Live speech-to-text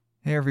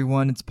Hey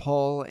everyone, it's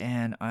Paul,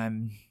 and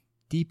I'm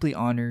deeply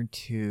honored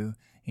to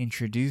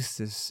introduce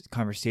this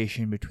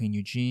conversation between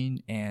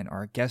Eugene and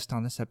our guest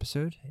on this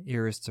episode,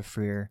 Iris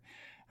Zafrir,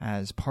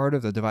 as part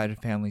of the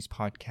Divided Families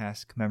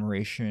podcast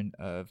commemoration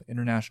of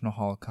International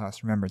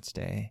Holocaust Remembrance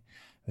Day,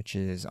 which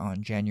is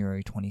on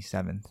January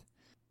 27th.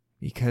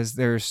 Because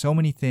there are so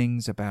many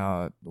things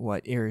about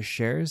what Iris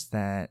shares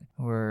that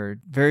were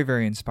very,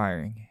 very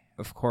inspiring.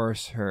 Of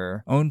course,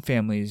 her own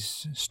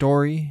family's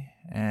story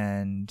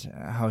and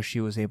how she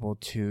was able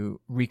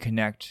to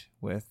reconnect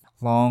with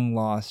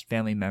long-lost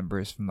family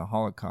members from the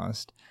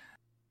Holocaust,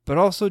 but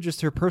also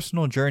just her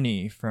personal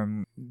journey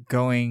from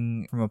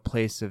going from a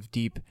place of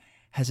deep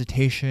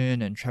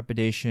hesitation and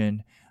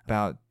trepidation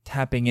about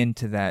tapping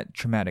into that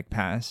traumatic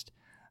past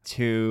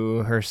to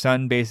her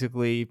son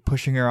basically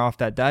pushing her off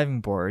that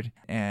diving board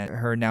and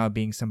her now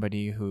being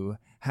somebody who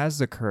has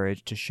the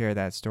courage to share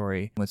that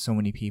story with so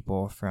many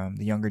people from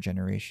the younger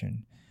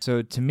generation.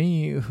 So to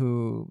me,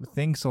 who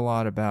thinks a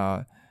lot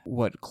about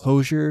what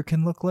closure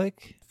can look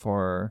like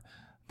for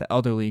the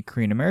elderly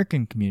Korean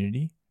American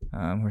community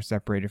who are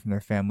separated from their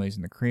families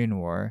in the Korean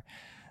War,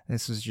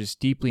 this was just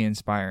deeply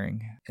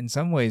inspiring. In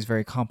some ways,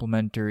 very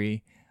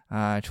complimentary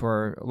to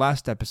our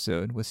last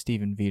episode with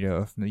Stephen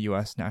Vito from the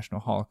U.S.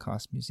 National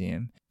Holocaust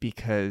Museum,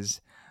 because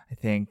I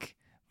think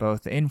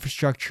both the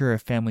infrastructure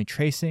of family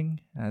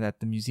tracing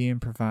that the museum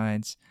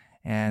provides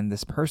and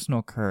this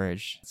personal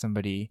courage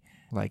somebody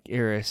like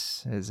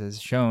Iris has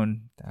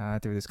shown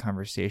through this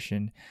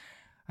conversation,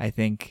 I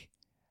think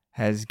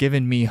has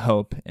given me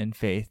hope and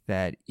faith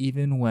that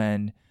even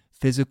when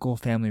physical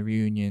family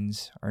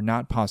reunions are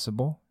not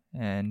possible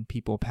and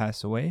people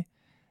pass away,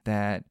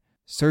 that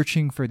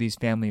searching for these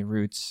family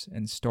roots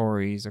and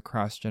stories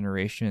across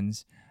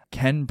generations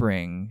can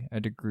bring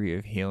a degree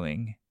of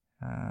healing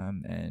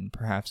and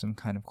perhaps some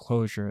kind of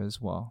closure as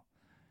well.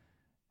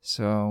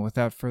 So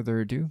without further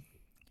ado,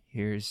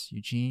 here's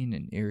Eugene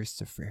and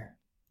Iris Zafrir.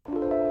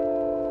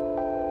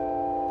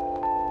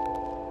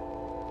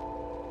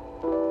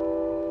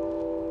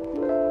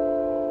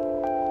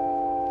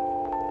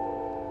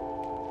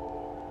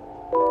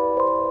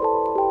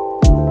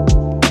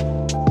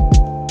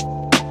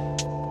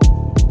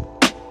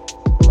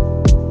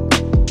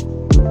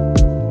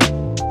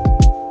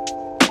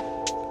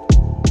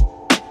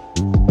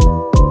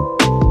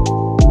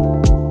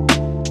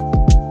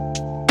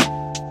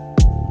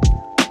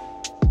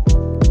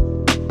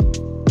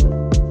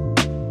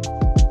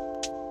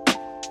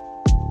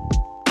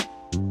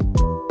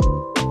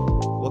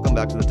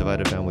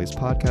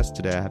 Podcast.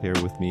 Today I have here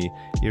with me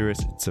Iris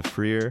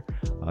Zafrir.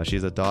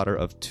 She's a daughter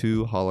of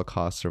two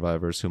Holocaust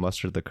survivors who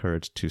mustered the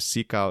courage to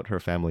seek out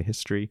her family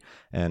history.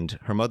 And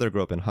her mother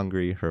grew up in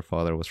Hungary, her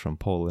father was from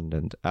Poland,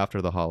 and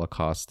after the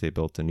Holocaust they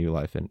built a new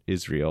life in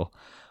Israel.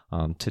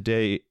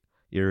 Today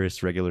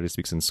Iris regularly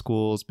speaks in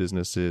schools,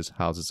 businesses,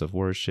 houses of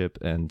worship,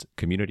 and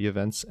community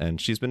events, and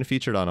she's been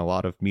featured on a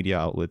lot of media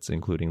outlets,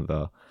 including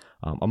the,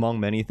 among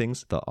many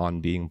things, the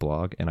On Being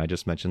blog. And I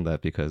just mentioned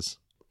that because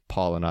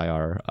Paul and I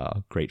are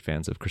great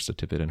fans of Krista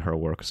Tippett and her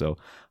work, so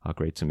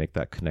great to make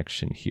that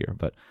connection here.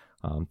 But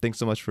thanks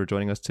so much for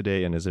joining us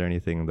today, and is there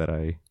anything that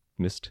I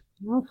missed?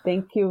 No,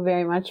 thank you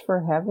very much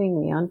for having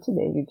me on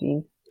today,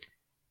 Eugene.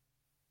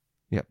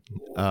 Yep.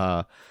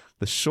 The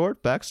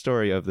short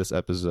backstory of this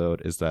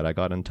episode is that I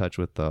got in touch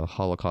with the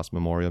Holocaust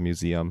Memorial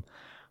Museum.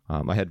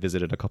 I had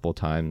visited a couple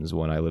times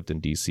when I lived in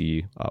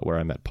DC, where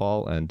I met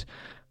Paul, and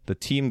the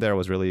team there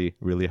was really,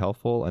 really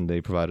helpful, and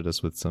they provided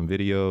us with some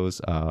videos,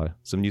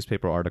 some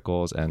newspaper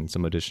articles, and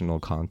some additional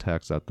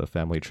contacts at the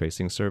Family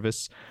Tracing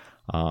Service.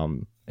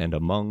 And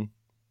among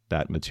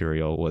that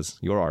material was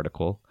your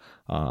article.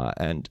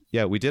 And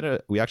yeah,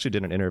 we actually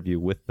did an interview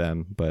with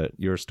them, but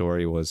your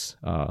story was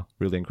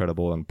really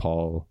incredible. And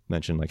Paul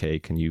mentioned like, hey,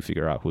 can you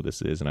figure out who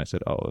this is? And I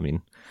said,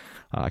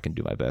 I can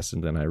do my best.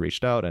 And then I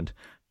reached out, and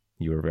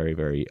you were very,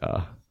 very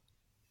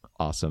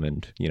awesome,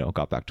 and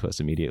got back to us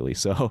immediately.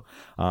 So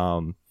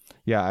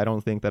yeah, I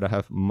don't think that I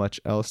have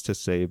much else to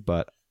say,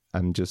 but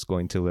I'm just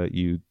going to let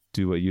you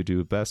do what you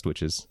do best,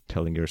 which is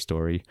telling your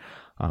story.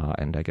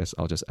 And I guess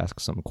I'll just ask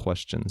some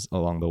questions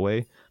along the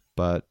way.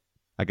 But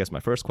I guess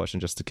my first question,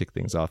 just to kick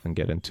things off and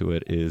get into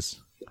it,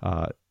 is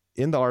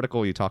in the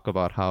article you talk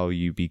about how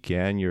you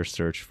began your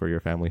search for your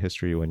family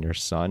history when your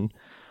son,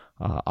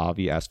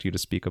 Avi, asked you to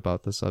speak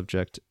about the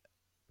subject.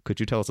 Could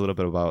you tell us a little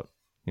bit about,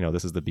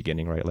 this is the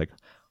beginning, right? Like,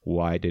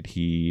 why did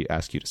he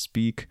ask you to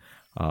speak?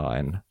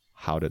 And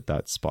how did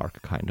that spark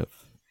kind of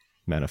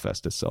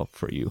manifest itself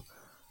for you?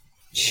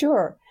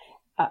 Sure.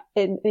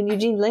 And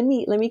Eugene, let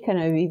me kind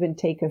of even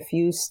take a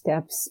few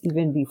steps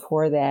even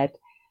before that,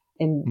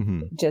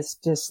 and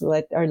just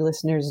let our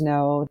listeners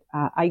know.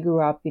 I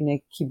grew up in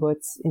a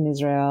kibbutz in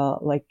Israel,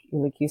 like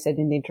you said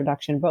in the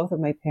introduction. Both of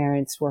my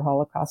parents were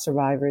Holocaust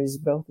survivors.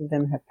 Both of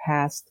them have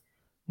passed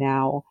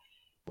now.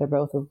 They're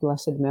both of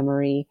blessed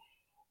memory.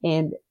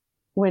 And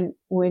when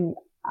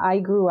I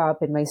grew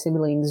up and my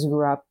siblings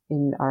grew up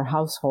in our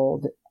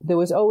household, there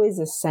was always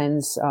a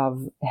sense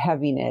of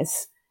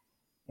heaviness,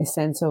 a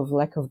sense of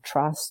lack of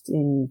trust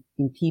in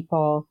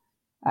people,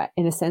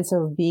 in a sense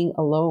of being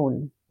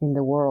alone in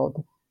the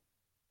world.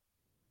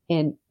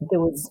 And there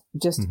was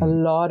just a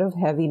lot of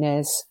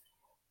heaviness,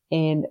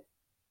 and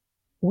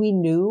we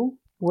knew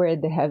where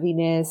the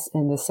heaviness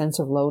and the sense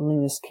of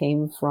loneliness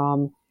came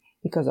from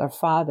because our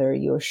father,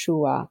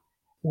 Yoshua,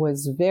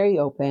 was very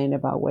open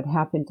about what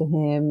happened to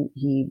him.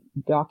 He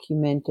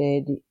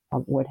documented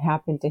what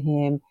happened to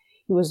him.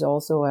 He was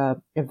also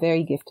a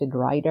very gifted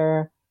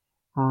writer.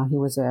 He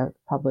was a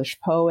published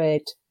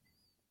poet,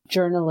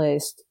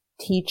 journalist,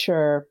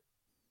 teacher.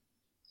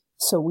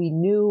 So we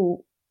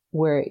knew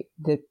where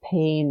the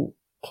pain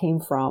came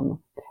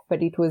from,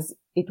 but it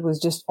was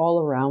just all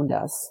around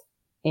us.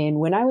 And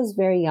when I was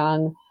very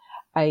young,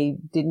 I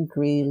didn't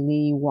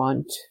really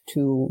want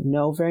to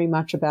know very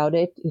much about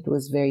it. It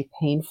was very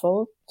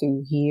painful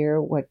to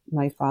hear what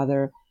my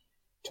father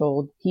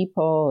told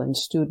people and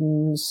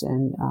students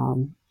and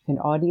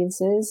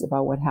audiences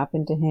about what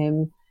happened to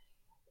him.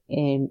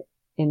 And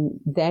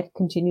that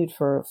continued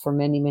for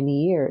many,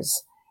 many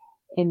years.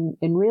 And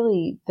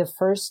really the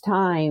first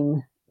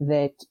time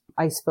that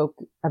I spoke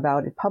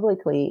about it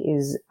publicly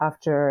is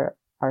after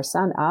our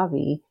son,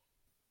 Avi.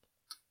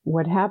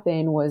 What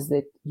happened was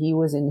that he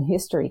was in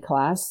history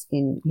class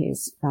in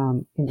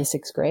the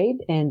 6th grade,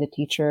 and the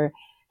teacher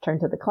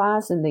turned to the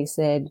class and they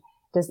said,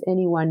 does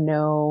anyone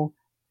know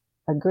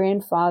a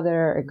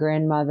grandfather, a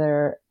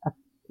grandmother,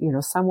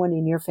 someone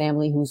in your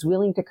family who's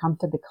willing to come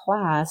to the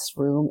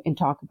classroom and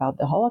talk about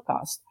the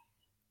Holocaust?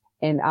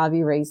 And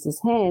Avi raised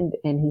his hand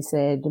and he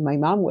said, my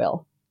mom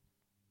will.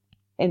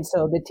 And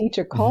so the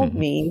teacher called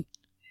me.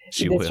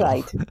 She That's will.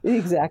 right.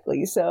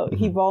 Exactly. So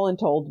he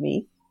voluntold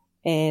me,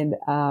 and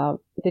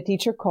the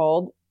teacher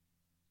called,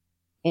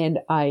 and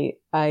I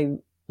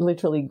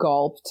literally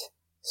gulped,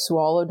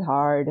 swallowed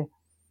hard,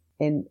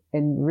 and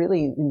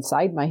really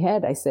inside my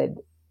head, I said,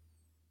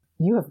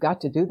 you have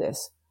got to do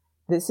this.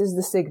 This is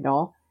the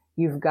signal.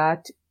 You've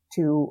got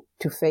to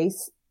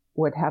face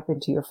what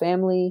happened to your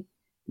family.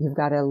 You've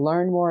got to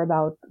learn more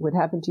about what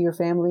happened to your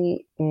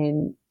family,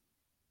 and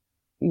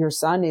your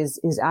son is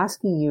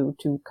asking you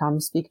to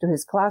come speak to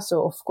his class.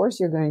 So of course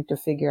you're going to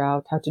figure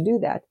out how to do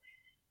that.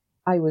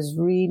 I was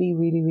really,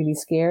 really, really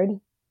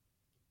scared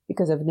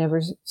because I've never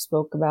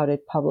spoke about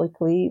it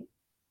publicly,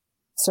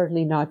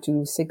 certainly not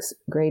to 6th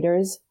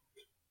graders.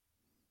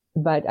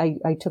 But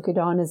I took it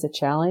on as a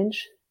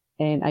challenge,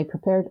 and I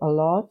prepared a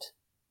lot.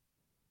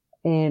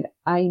 And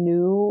I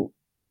knew,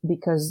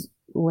 because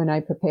when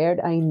I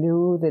prepared, I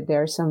knew that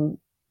there are some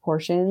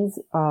portions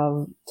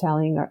of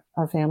telling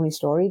our family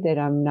story that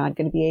I'm not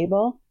going to be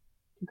able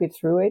to get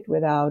through it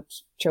without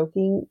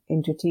choking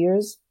into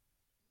tears.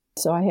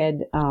 So I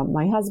had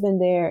my husband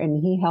there,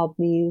 and he helped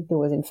me. There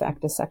was, in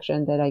fact, a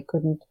section that I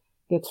couldn't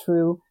get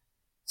through.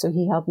 So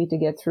he helped me to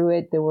get through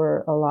it. There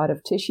were a lot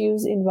of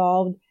tissues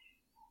involved.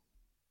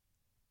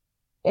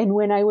 And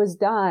when I was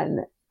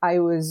done, I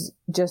was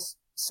just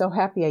so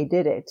happy I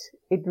did it.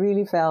 It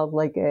really felt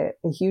like a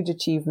huge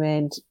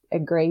achievement, a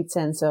great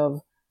sense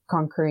of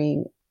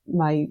conquering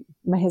my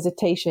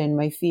hesitation,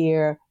 my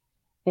fear.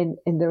 And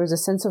there was a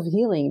sense of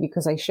healing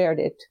because I shared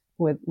it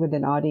with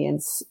an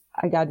audience.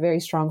 I got very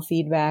strong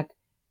feedback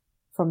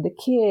from the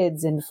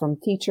kids and from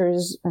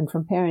teachers and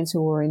from parents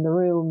who were in the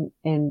room.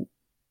 And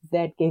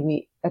that gave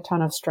me a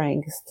ton of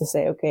strength to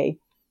say, okay,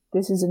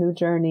 this is a new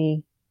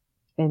journey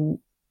and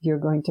you're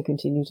going to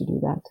continue to do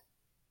that.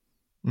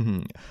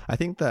 Mm-hmm. I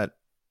think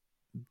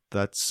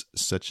that's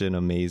such an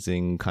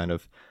amazing kind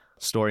of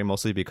story,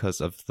 mostly because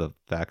of the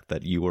fact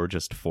that you were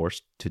just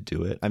forced to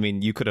do it. I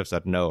mean, you could have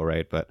said no,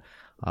 right? But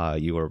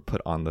you were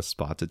put on the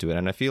spot to do it.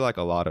 And I feel like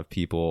a lot of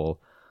people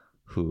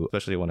who,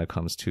 especially when it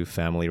comes to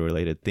family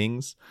related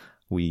things,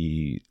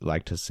 we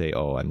like to say,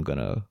 oh, I'm going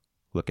to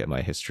look at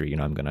my history,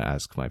 I'm going to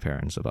ask my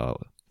parents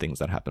about things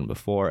that happened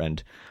before.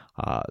 And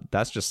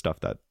that's just stuff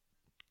that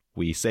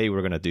we say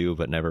we're going to do,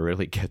 but never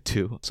really get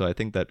to. So I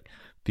think that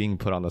being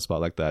put on the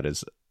spot like that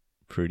is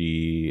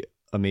pretty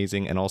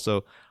amazing. And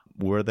also,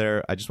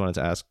 I just wanted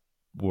to ask,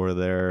 were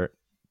there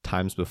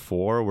times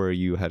before where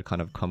you had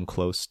kind of come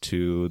close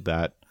to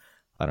that,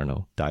 I don't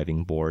know,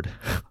 diving board,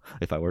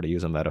 if I were to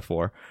use a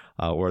metaphor?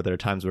 Were there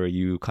times where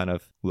you kind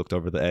of looked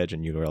over the edge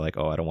and you were like,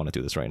 oh, I don't want to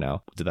do this right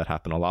now? Did that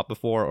happen a lot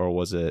before? Or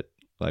was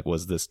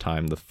this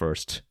time the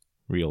first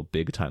real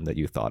big time that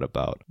you thought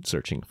about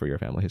searching for your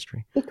family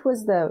history? It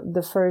was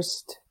the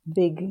first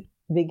big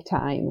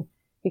time,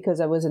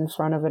 because I was in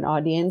front of an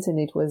audience and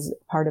it was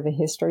part of a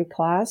history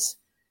class.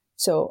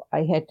 So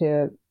I had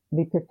to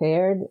be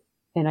prepared,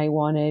 and I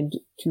wanted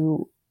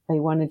to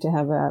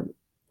have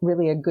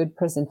a good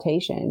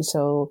presentation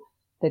so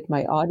that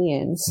my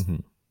audience,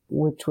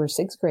 which were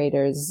 6th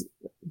graders,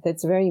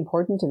 that's very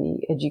important to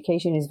me.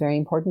 Education is very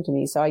important to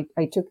me. So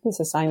I took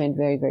this assignment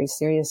very, very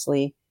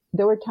seriously.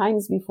 There were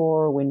times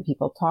before when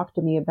people talked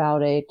to me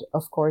about it.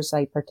 Of course,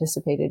 I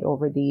participated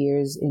over the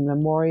years in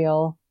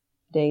Memorial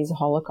Days,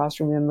 Holocaust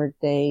Remembered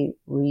Day,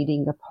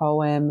 reading a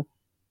poem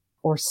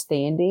or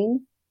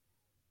standing.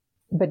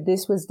 But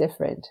this was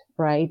different,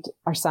 right?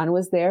 Our son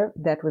was there.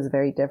 That was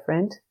very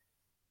different.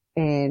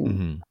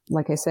 And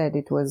like I said,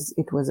 it was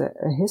a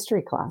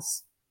history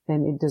class.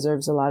 and it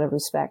deserves a lot of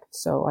respect.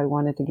 So I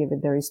wanted to give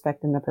it the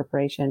respect and the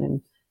preparation.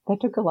 And that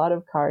took a lot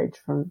of courage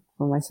for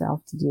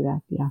myself to do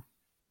that. Yeah.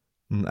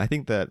 I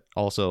think that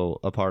also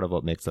a part of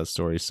what makes that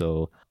story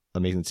so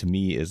amazing to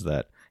me is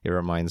that it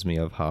reminds me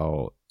of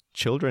how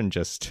children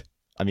just,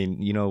 I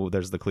mean, you know,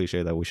 there's the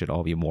cliche that we should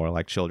all be more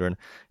like children,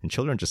 and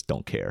children just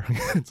don't care.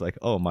 It's like,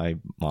 oh, my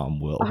mom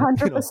will.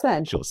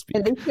 100%. She'll speak.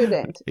 And they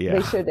shouldn't. Yeah.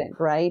 They shouldn't,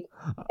 right?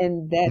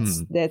 And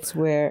that's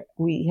where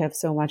we have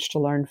so much to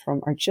learn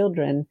from our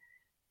children.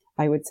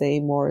 I would say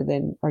more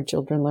than our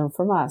children learn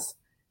from us.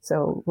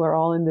 So we're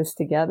all in this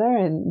together,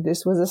 and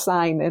this was a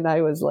sign. And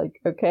I was like,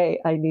 okay,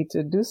 I need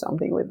to do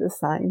something with this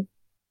sign.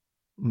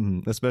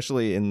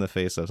 Especially in the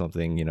face of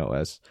something, you know,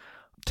 as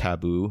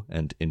taboo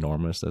and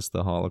enormous as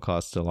the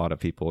Holocaust. A lot of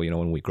people, you know,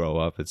 when we grow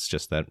up, it's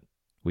just that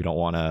we don't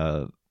want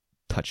to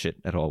touch it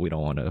at all. We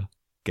don't want to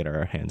get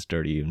our hands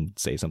dirty and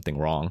say something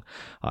wrong,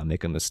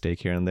 make a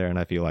mistake here and there. And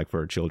I feel like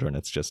for children,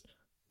 it's just,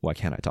 why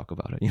can't I talk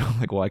about it? You know,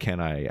 like, why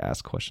can't I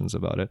ask questions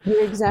about it?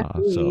 You're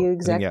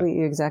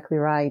exactly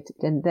right.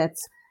 And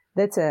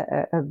that's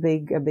a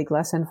big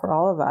lesson for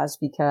all of us,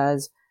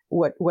 because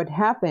what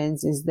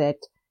happens is that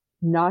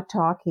not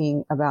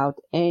talking about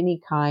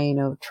any kind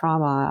of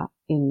trauma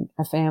in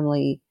a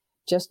family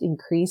just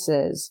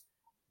increases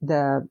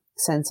the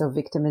sense of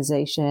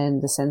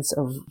victimization, the sense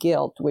of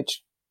guilt,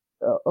 which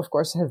of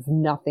course have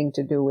nothing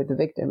to do with the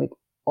victim. It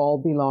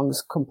all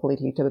belongs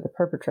completely to the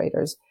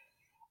perpetrators.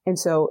 And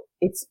so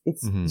it's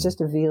just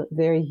a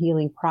very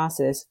healing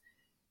process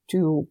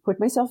to put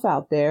myself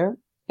out there.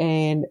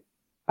 And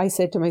I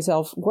said to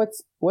myself,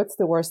 what's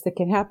the worst that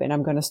can happen?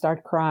 I'm going to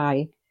start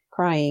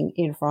crying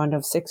in front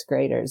of sixth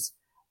graders.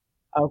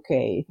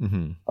 Okay.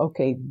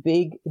 Okay.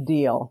 Big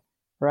deal,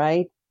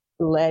 right?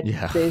 Let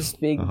this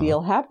big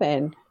deal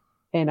happen.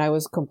 And I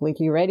was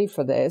completely ready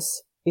for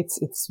this.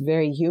 It's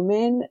very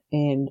human,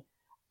 and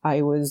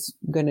I was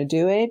going to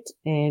do it,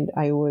 and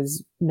I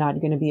was not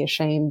going to be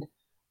ashamed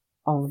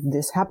of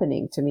this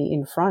happening to me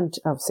in front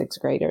of sixth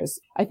graders.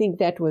 I think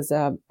that was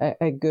a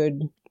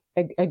good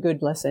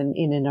lesson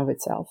in and of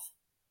itself.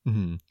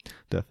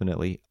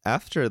 Definitely.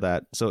 After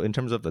that, so in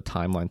terms of the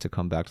timeline, to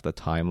come back to the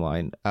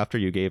timeline, after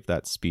you gave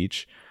that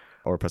speech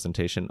or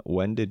presentation,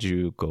 when did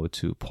you go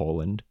to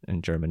Poland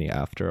and Germany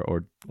after,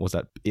 or was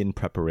that in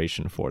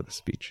preparation for the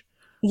speech?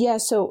 Yeah,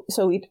 so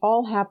it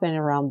all happened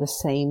around the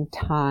same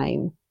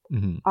time.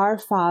 Our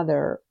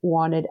father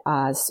wanted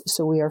us,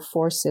 so we are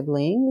 4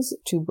 siblings,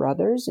 2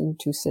 brothers and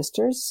 2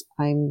 sisters.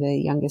 I'm the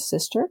youngest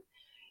sister.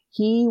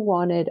 He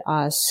wanted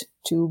us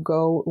to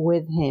go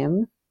with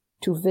him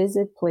to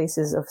visit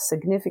places of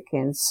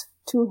significance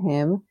to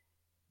him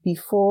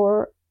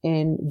before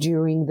and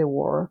during the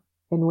war.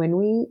 And when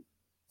we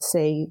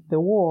say the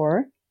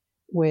war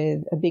with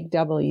a big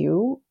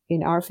W,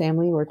 in our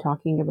family, we're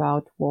talking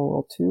about World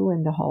War II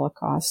and the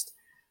Holocaust.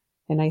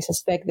 And I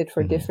suspect that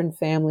for different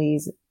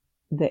families,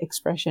 the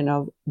expression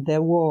of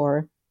the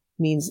war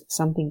means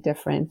something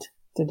different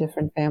to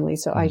different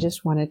families. So I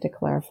just wanted to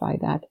clarify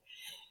that.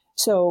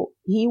 So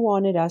he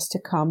wanted us to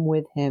come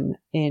with him,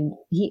 and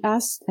he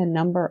asked a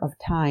number of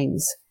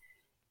times,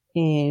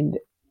 and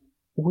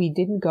we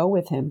didn't go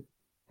with him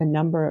a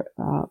number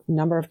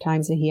of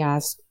times that he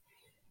asked.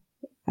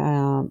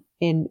 And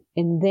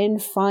then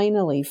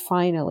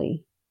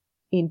finally,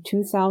 in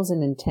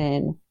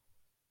 2010,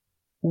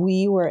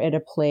 we were at a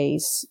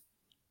place,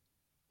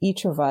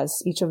 each of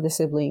the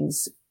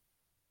siblings,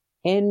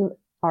 and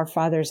our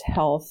father's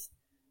health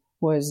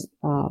was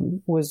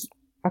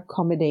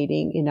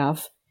accommodating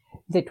enough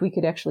that we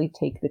could actually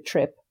take the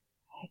trip.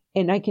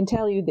 And I can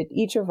tell you that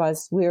each of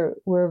us, we're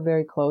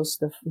very close,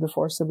 the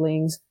 4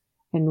 siblings,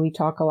 and we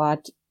talk a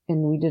lot,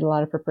 and we did a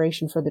lot of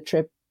preparation for the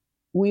trip.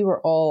 We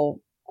were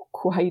all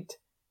quite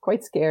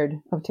scared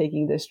of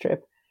taking this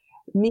trip.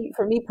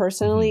 For me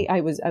personally,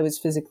 I was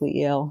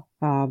physically ill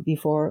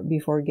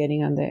before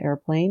getting on the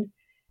airplane.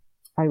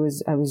 I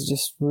was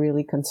just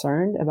really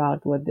concerned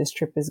about what this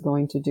trip is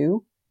going to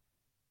do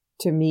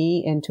to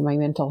me and to my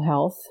mental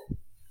health.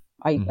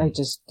 I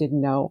just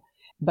didn't know.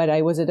 But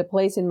I was at a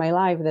place in my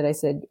life that I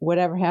said,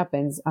 whatever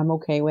happens, I'm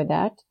okay with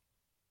that.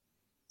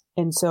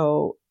 And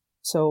so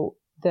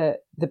the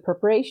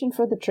preparation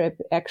for the trip,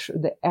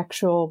 the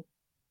actual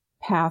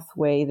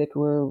pathway that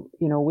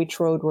which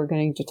road we're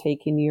going to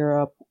take in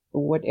Europe,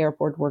 what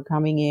airport we're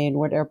coming in,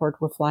 what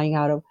airport we're flying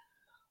out of,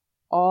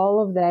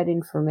 all of that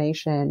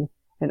information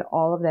and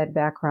all of that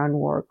background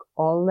work,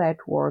 all that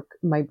work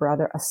my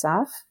brother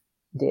Asaf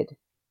did.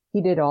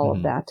 He did all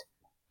of that.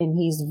 And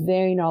he's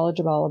very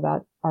knowledgeable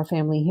about our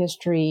family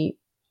history.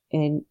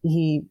 And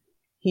he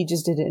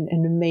just did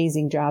an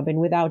amazing job. And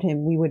without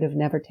him, we would have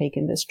never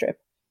taken this trip.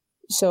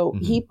 So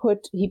he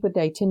put the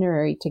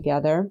itinerary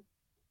together.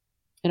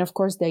 And of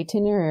course, the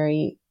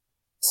itinerary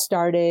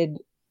started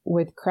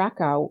with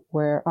Krakow,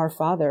 where our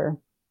father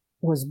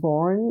was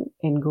born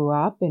and grew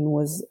up and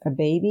was a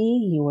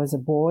baby. He was a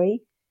boy.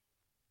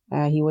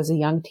 He was a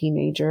young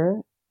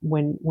teenager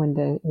when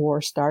the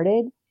war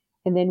started.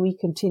 And then we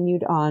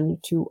continued on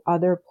to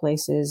other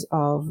places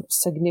of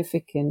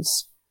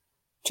significance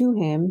to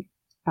him.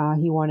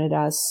 He wanted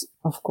us,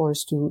 of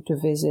course, to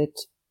visit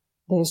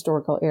the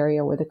historical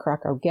area where the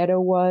Krakow ghetto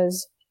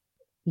was.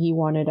 He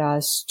wanted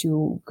us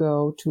to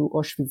go to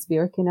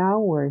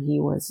Auschwitz-Birkenau, where he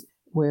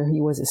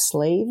was a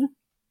slave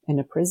and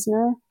a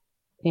prisoner.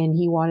 And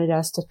he wanted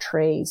us to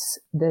trace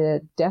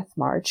the death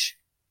march,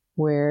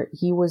 where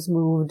he was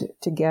moved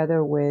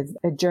together with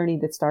a journey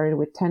that started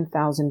with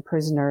 10,000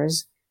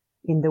 prisoners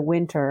in the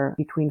winter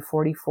between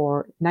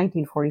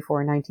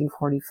 1944 and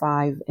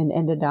 1945, and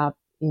ended up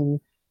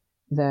in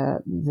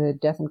the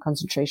death and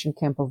concentration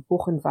camp of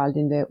Buchenwald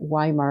in the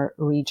Weimar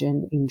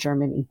region in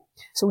Germany.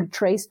 So we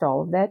traced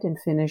all of that and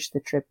finished the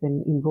trip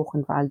in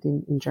Buchenwald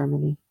in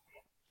Germany.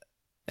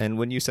 And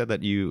when you said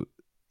that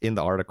in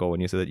the article,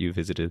 when you said that you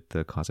visited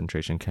the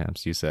concentration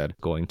camps, you said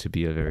going to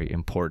be a very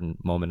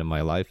important moment in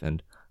my life.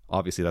 And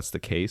obviously that's the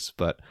case,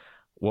 but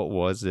what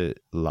was it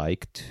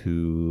like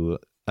to,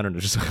 I don't know,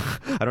 just,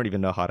 I don't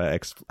even know how to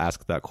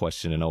ask that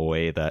question in a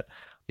way that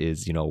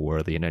is,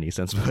 worthy in any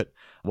sense, but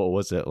what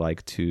was it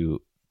like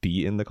to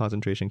be in the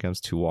concentration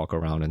camps, to walk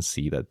around and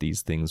see that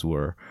these things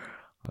were,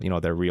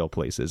 they're real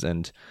places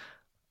and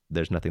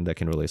there's nothing that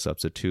can really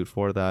substitute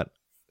for that?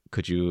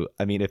 Could you,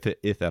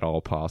 if at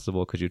all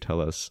possible, could you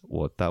tell us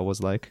what that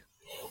was like?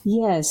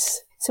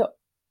 Yes. So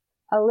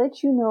I'll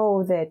let you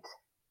know that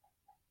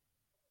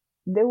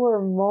there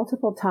were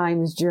multiple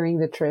times during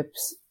this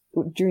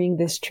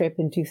trip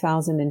in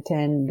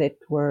 2010 that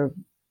were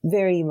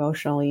very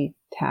emotionally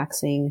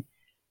taxing.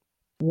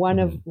 One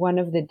of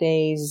the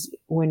days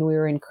when we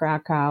were in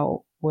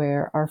Krakow,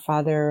 where our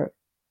father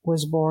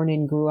was born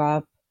and grew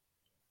up,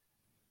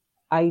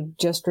 I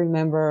just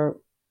remember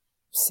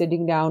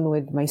sitting down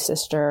with my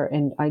sister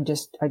and I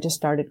just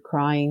started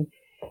crying.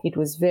 It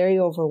was very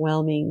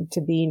overwhelming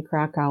to be in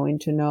Krakow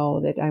and to know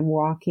that I'm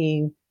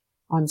walking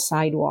on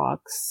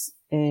sidewalks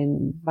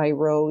and by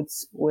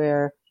roads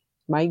where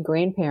my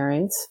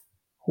grandparents,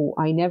 who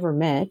I never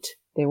met,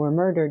 they were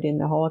murdered in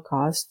the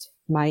Holocaust.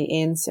 My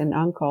aunts and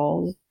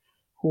uncles,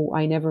 who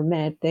I never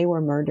met, they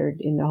were murdered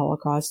in the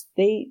Holocaust.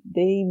 They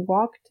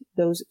walked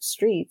those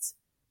streets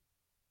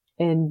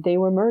and they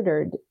were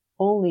murdered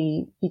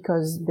only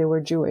because they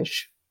were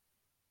Jewish.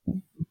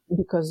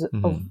 Because of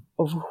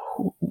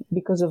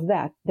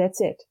that.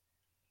 That's it.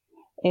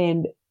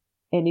 And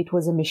it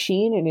was a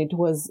machine, and it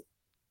was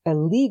a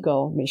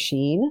legal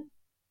machine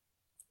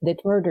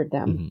that murdered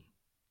them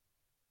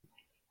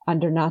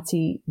under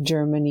Nazi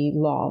Germany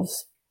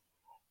laws.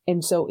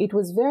 And so it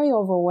was very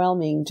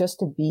overwhelming just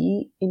to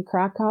be in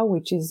Krakow,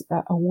 which is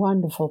a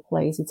wonderful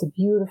place. It's a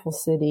beautiful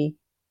city.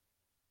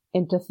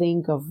 And to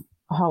think of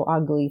how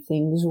ugly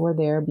things were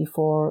there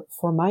before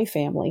for my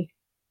family.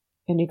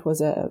 And it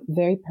was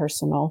very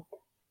personal.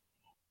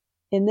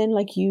 And then,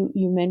 like you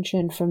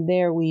mentioned, from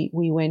there, we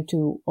went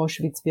to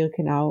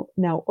Auschwitz-Birkenau.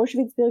 Now,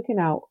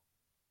 Auschwitz-Birkenau,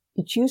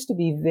 it used to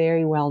be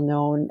very well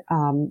known.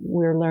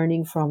 We're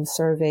learning from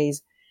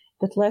surveys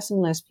that less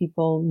and less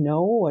people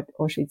know what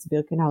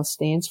Auschwitz-Birkenau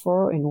stands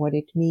for and what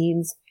it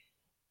means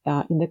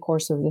in the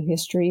course of the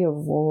history of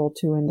World War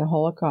II and the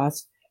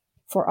Holocaust.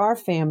 For our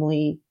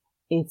family,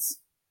 it's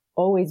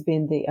always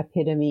been the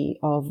epitome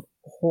of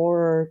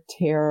horror,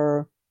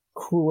 terror,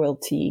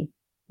 cruelty,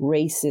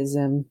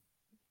 racism.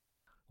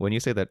 When you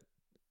say that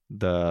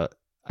the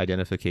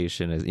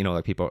identification is,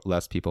 like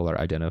less people are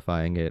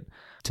identifying it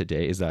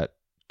today, is that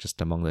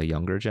just among the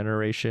younger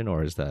generation,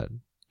 or is that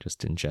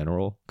just in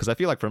general? Because I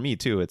feel like for me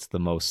too, it's the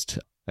most,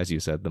 as you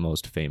said, the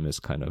most famous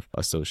kind of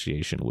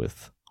association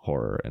with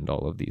horror and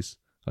all of these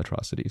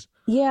atrocities.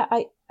 Yeah,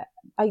 I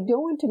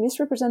don't want to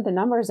misrepresent the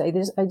numbers. I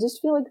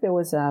just feel like there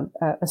was a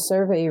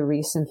survey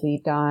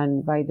recently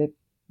done by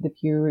the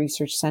Pew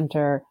Research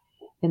Center,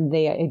 and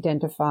they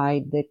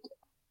identified that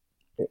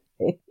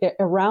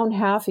around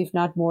half, if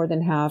not more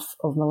than half,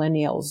 of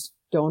millennials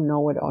don't know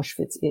what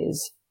Auschwitz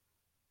is.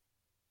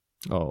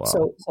 Oh, wow.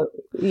 So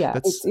yeah,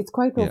 it's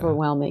quite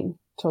overwhelming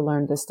to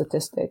learn the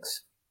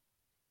statistics.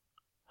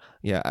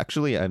 Yeah,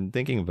 actually, I'm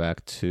thinking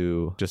back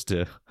to, just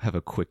to have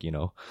a quick,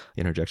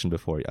 interjection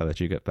before I let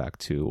you get back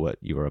to what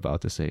you were about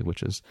to say,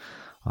 which is,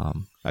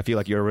 I feel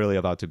like you're really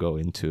about to go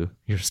into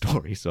your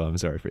story, so I'm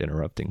sorry for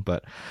interrupting.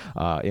 But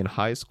in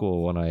high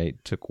school, when I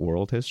took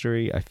world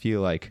history, I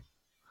feel like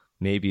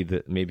maybe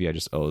I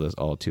just owe this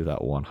all to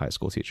that one high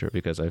school teacher,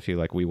 because I feel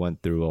like we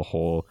went through a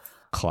whole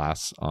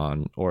class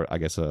on, or I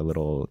guess a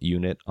little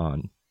unit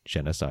on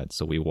genocide.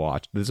 So we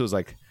watched, this was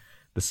like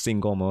the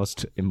single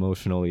most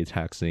emotionally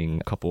taxing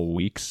couple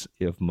weeks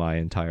of my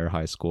entire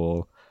high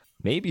school,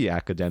 maybe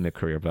academic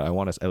career, but I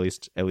want to at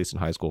least in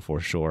high school for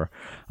sure,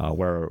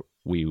 where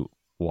we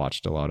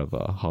watched a lot of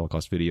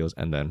Holocaust videos,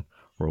 and then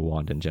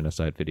Rwandan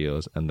genocide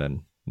videos, and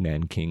then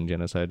Nanking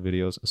genocide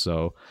videos.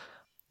 So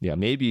yeah,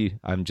 maybe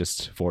I'm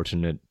just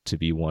fortunate to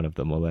be one of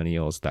the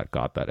millennials that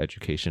got that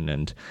education,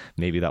 and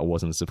maybe that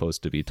wasn't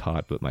supposed to be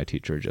taught, but my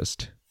teacher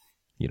just,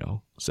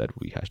 said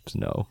we had to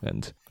know.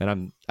 And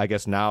I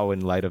guess now, in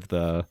light of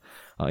the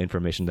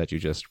information that you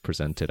just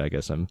presented, I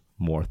guess I'm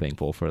more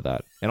thankful for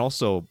that, and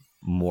also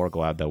more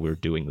glad that we're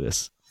doing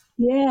this.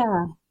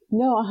 Yeah,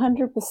 No,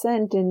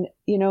 100%. And,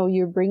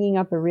 you're bringing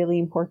up a really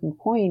important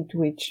point,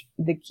 which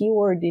the key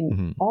word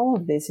in all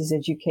of this is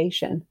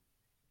education.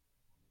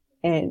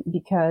 And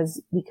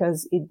because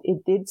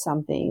it did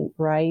something,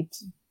 right?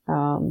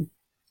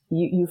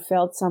 You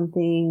felt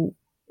something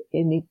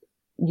in it.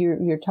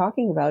 You're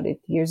talking about it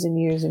years and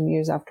years and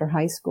years after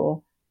high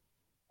school.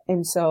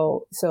 And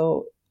so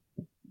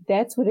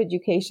that's what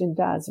education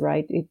does,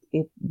 right?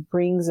 It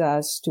brings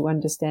us to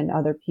understand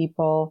other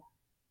people,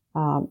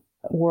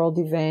 world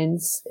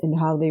events, and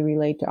how they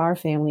relate to our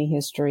family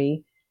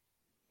history.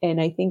 And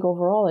I think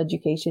overall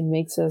education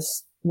makes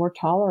us more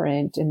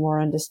tolerant and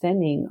more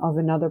understanding of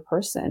another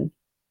person,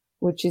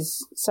 which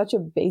is such a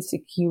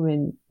basic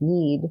human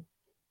need,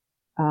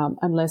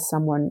 unless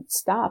someone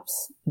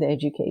stops the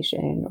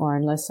education or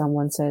unless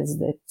someone says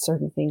that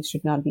certain things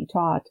should not be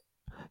taught.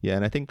 Yeah,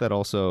 and I think that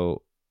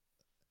also,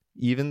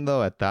 even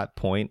though at that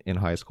point in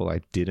high school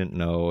I didn't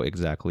know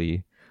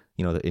exactly,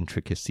 the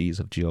intricacies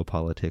of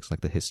geopolitics,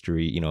 like the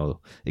history,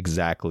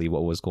 exactly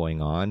what was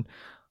going on,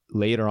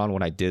 later on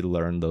when I did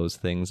learn those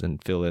things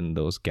and fill in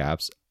those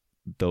gaps,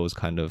 those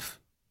kind of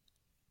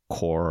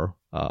core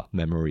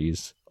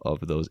memories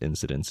of those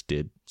incidents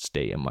did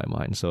stay in my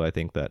mind. So I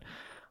think that,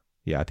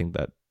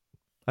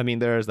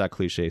 there's that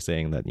cliche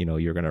saying that,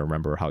 you're going to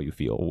remember how you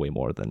feel way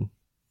more than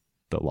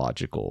the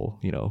logical,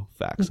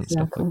 facts and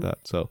stuff like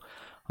that. So,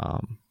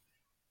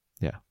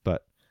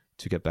 but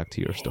to get back to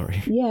your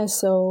story. Yeah.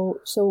 So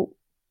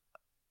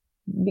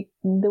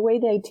the way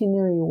the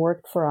itinerary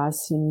worked for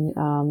us in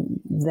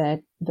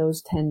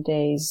those 10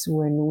 days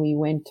when we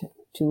went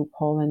to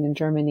Poland and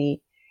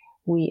Germany,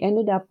 we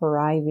ended up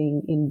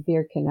arriving in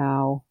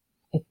Birkenau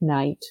at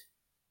night,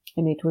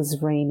 and it was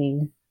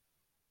raining.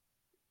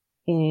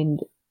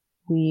 And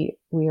we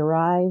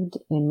arrived,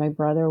 and my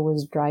brother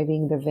was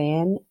driving the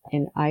van,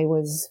 and I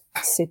was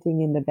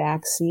sitting in the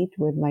back seat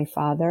with my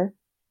father.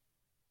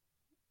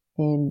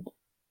 And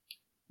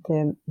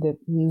the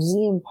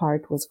museum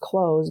part was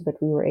closed,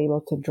 but we were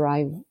able to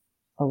drive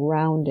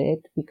around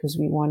it because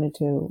we wanted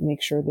to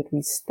make sure that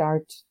we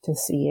start to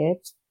see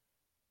it,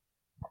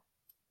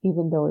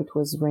 even though it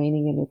was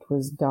raining and it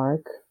was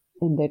dark,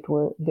 and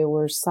there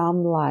were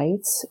some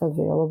lights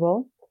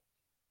available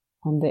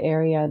on the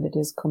area that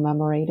is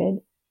commemorated.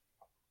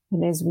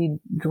 And as we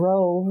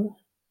drove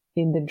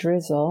in the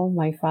drizzle,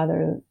 my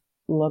father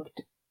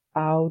looked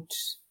out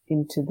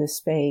into the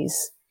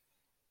space,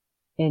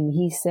 and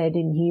he said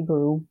in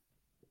Hebrew,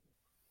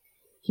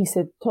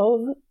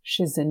 Tov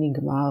sheze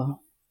nigmar,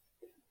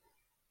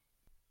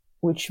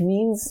 which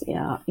means,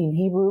 in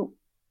Hebrew,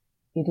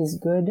 it is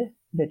good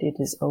that it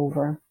is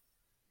over.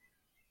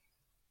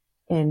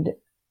 And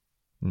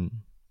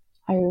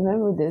I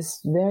remember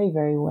this very,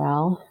 very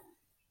well,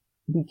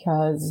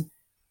 because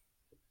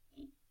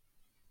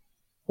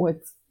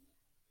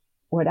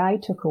what I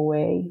took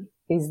away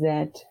is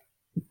that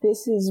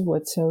this is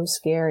what's so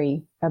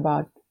scary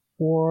about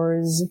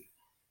wars,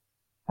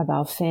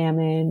 about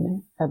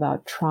famine,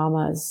 about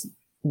traumas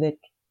that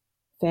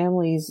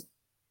families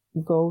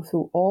go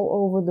through all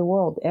over the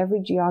world.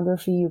 Every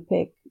geography you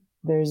pick,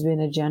 there's been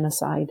a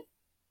genocide.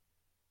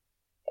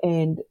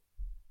 And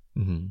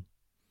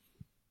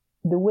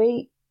the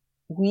way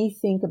we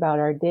think about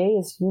our day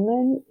as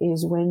human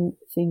is when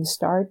things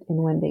start and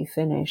when they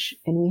finish.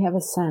 And we have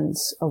a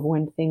sense of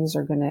when things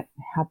are going to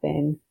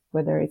happen,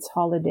 whether it's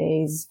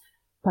holidays,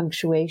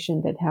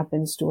 punctuation that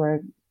happens to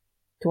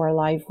our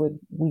life with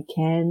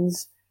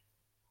weekends,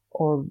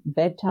 or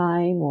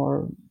bedtime,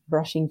 or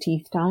brushing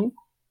teeth time.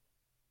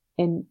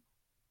 And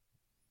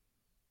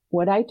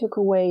what I took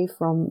away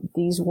from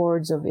these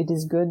words of it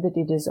is good that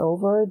it is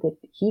over, that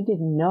he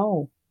didn't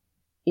know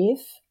if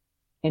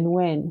and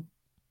when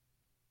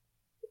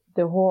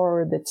the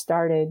horror that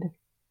started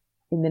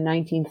in the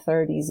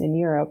 1930s in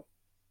Europe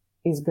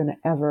is going to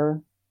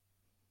ever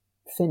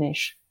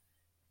finish.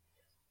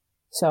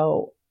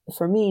 So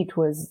for me, it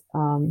was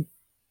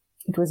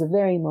a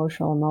very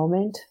emotional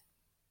moment.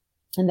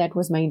 And that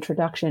was my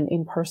introduction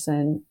in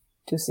person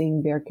to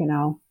seeing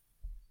Birkenau.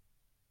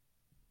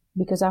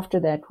 Because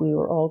after that, we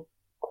were all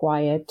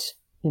quiet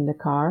in the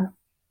car.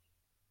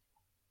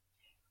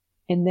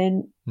 And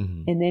then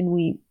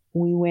we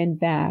went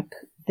back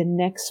the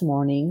next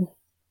morning.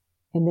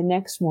 And the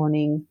next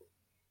morning,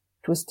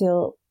 it was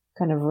still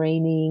kind of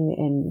raining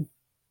and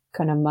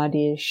kind of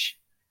muddish.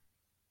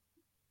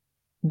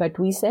 But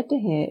we said to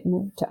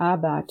him, to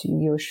Abba, to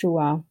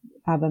Yoshua,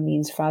 Abba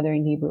means father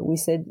in Hebrew, we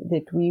said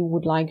that we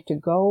would like to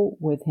go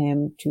with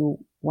him to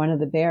one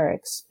of the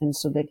barracks, and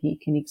so that he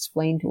can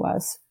explain to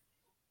us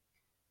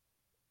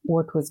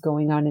what was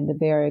going on in the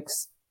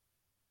barracks.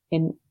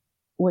 And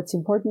what's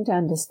important to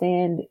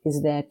understand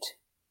is that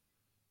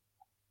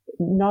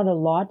not a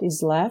lot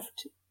is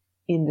left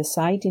in the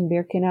site in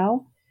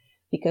Birkenau,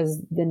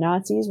 because the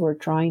Nazis were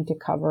trying to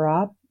cover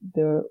up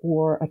the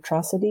war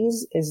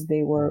atrocities as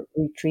they were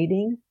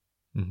retreating.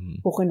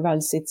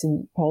 Buchenwald sits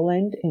in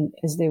Poland, and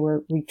as they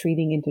were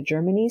retreating into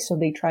Germany, so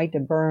they tried to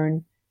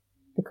burn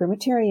the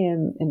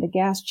crematorium and the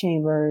gas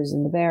chambers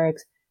and the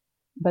barracks,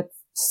 but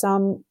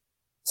some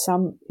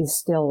is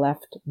still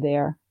left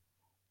there.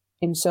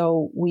 And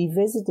so we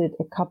visited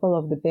a couple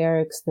of the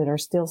barracks that are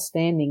still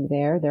standing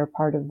there. They're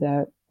part of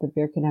the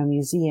Birkenau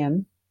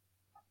Museum.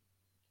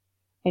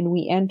 And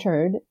we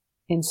entered,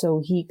 and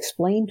so he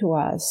explained to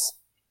us,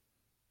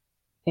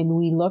 and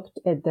we looked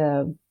at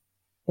the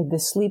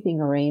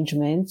sleeping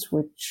arrangements,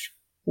 which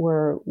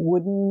were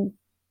wooden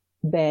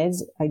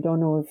beds. I don't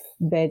know if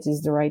beds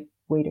is the right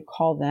way to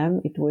call them.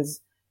 It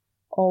was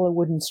all a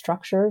wooden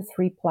structure,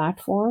 3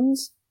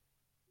 platforms,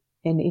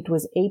 and it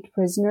was 8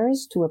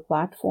 prisoners to a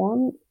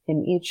platform,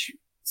 and each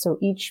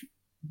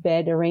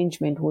bed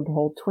arrangement would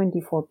hold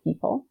 24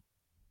 people.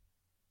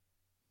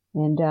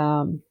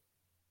 And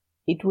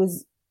it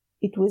was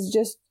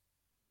just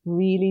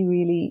really,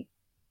 really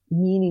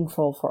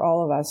meaningful for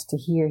all of us to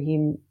hear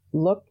him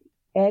look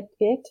at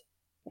it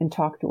and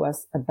talk to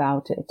us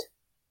about it.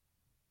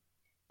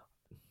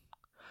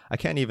 I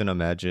can't even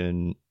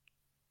imagine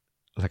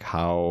like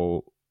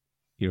how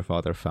your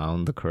father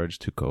found the courage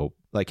to go.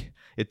 Like,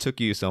 it took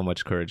you so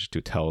much courage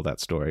to tell that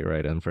story,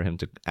 right? And for him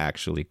to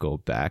actually go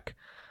back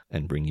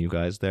and bring you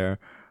guys there.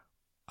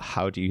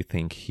 How do you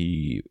think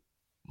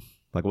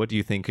what do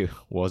you think it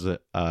was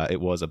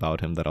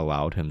about him that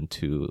allowed him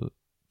to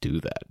do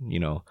that? You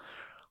know,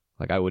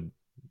 like, I would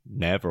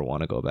never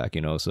want to go back,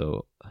 you know?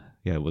 So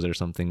yeah, was there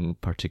something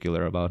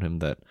particular about him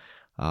that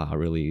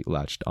really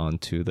latched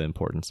onto the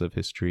importance of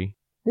history?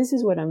 This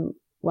is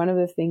one of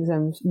the things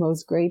I'm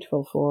most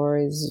grateful for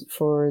is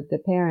for the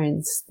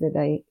parents that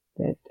I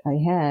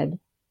had.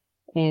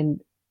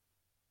 And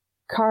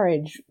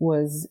courage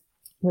was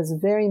a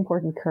very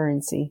important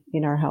currency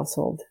in our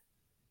household,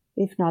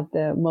 if not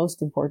the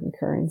most important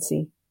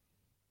currency.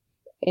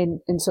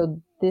 And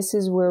so this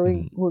is where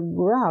we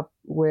grew up,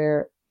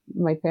 where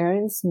my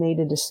parents made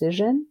a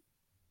decision.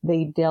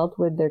 They dealt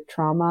with their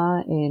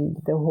trauma and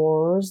the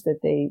horrors that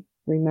they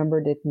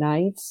remembered at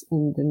night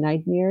and the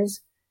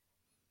nightmares.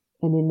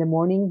 And in the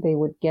morning, they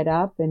would get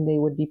up and they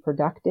would be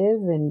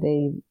productive, and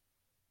they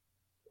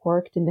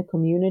worked in the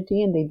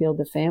community, and they built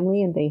a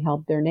family, and they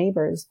helped their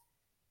neighbors.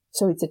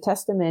 So it's a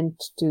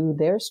testament to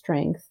their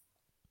strength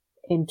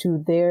and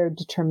to their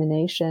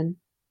determination.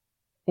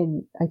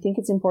 And I think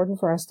it's important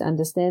for us to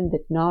understand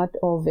that not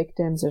all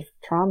victims of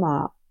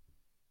trauma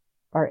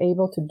are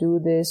able to do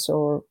this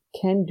or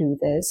can do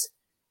this.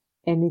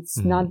 And it's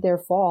not their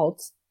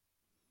fault.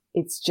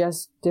 It's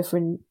just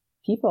different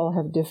people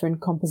have different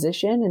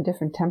composition and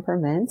different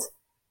temperaments.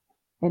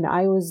 And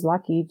I was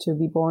lucky to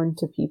be born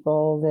to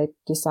people that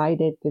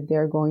decided that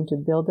they're going to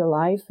build a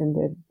life and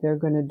that they're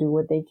going to do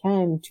what they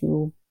can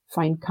to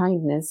find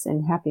kindness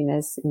and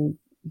happiness in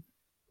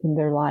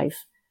their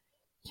life.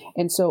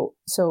 And so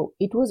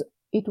it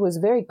was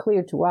very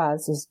clear to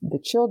us as the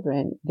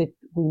children that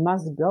we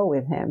must go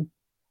with him,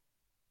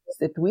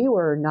 that we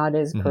were not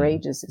as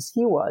courageous as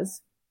he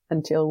was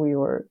until we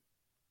were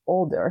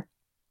older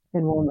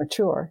and more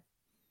mature.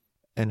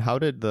 And how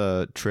did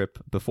the trip,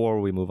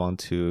 before we move on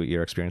to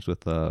your experience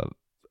with the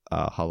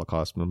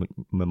Holocaust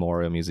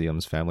Memorial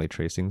Museum's family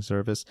tracing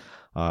service,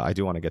 I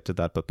do want to get to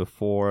that. But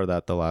before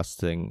that, the last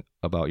thing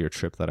about your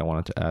trip that I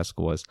wanted to ask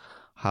was,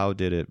 how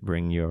did it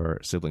bring your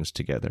siblings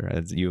together?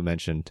 As you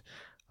mentioned,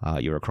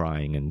 you were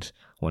crying and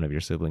one of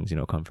your siblings,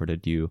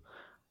 comforted you.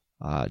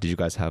 Did you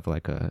guys have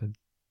like a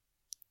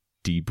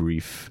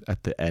debrief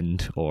at the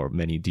end, or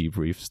many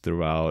debriefs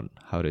throughout?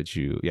 How did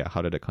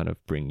it kind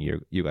of bring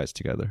you guys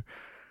together?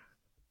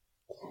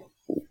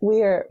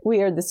 We are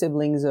the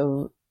siblings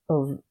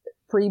of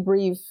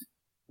pre-brief,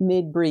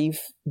 mid-brief,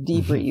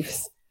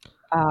 debriefs.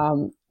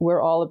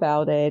 We're all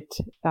about it.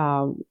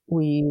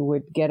 We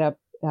would get up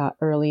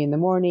early in the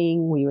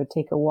morning. We would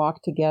take a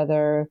walk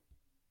together.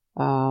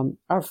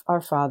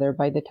 Our father,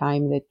 by the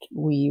time that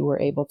we were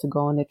able to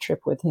go on the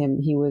trip with him,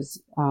 he was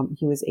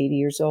 80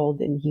 years old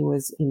and he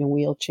was in a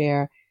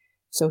wheelchair,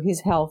 so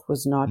his health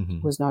was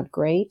not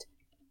great.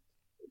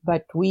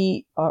 But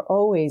we are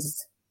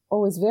always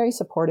very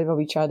supportive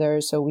of each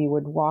other. So we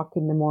would walk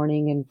in the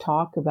morning and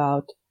talk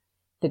about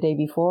the day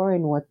before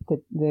and what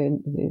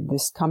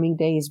this coming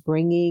day is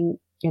bringing.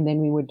 And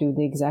then we would do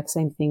the exact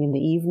same thing in the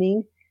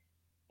evening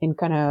and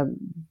kind of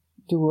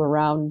do a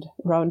round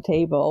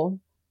table,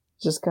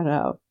 just kind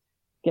of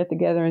get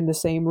together in the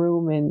same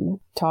room and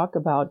talk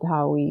about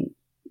how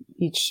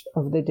each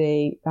of the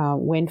day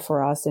went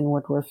for us and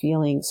what we're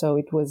feeling. So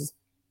it was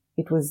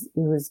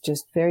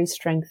just very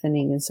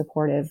strengthening and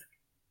supportive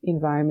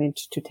environment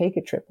to take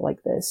a trip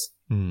like this.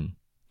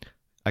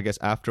 I guess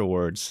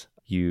afterwards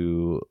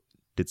you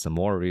did some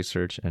more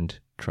research and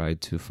tried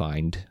to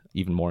find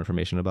even more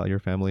information about your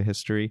family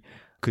history.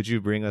 Could you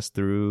bring us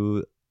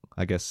through,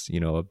 I guess,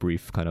 a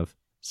brief kind of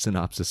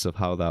synopsis of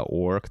how that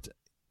worked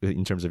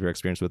in terms of your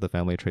experience with the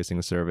family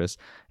tracing service?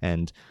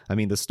 And I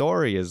mean, the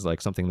story is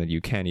like something that you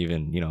can't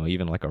even,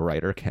 even like a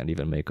writer can't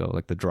even make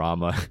like the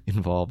drama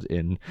involved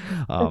in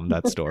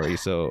that story.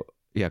 So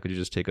yeah, could you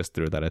just take us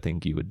through that? I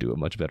think you would do a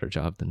much better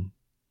job than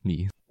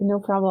me. No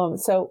problem.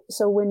 So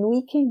when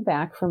we came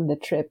back from the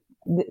trip,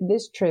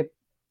 this trip,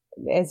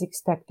 as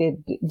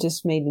expected,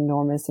 just made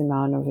enormous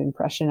amount of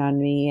impression on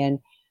me. And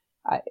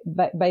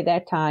by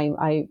that time,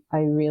 I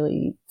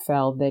really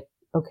felt that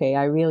okay,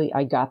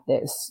 I got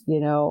this.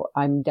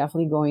 I'm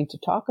definitely going to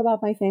talk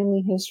about my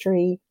family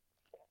history.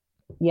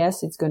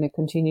 Yes, it's going to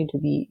continue to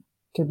be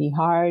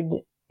hard,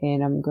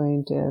 and I'm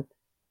going to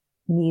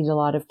need a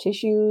lot of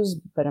tissues,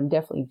 but I'm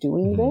definitely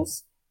doing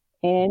this.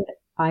 And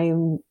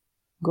I'm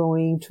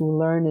going to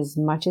learn as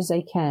much as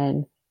I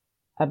can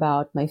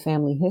about my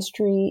family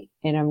history,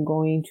 and I'm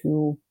going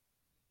to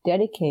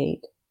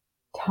dedicate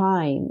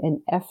time and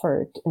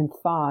effort and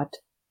thought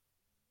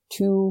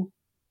to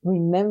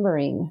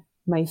remembering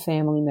my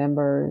family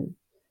members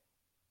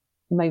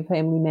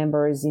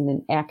in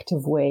an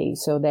active way.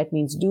 So that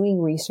means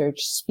doing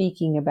research,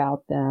 speaking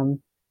about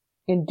them,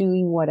 and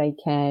doing what I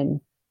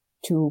can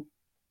to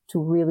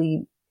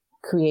really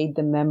create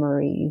the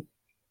memory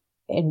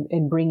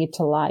and bring it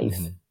to life,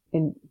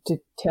 and to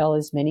tell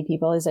as many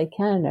people as I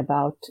can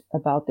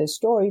about this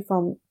story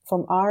from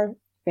our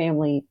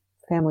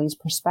family's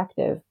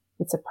perspective.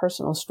 It's a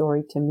personal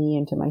story to me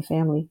and to my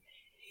family.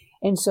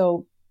 And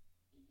so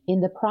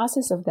in the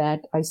process of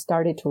that, I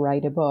started to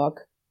write a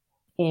book,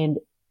 and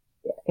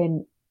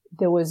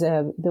there was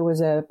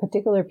a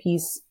particular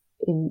piece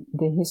in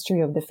the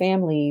history of the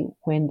family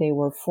when they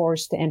were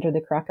forced to enter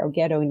the Krakow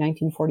ghetto in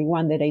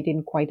 1941 that I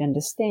didn't quite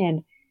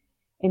understand.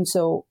 And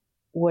so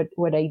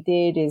what I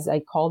did is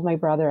I called my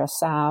brother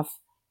Asaf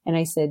and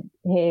I said,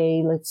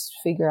 hey, let's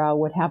figure out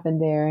what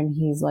happened there. And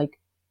he's like,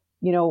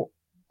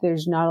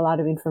 there's not a lot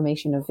of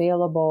information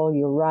available.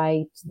 You're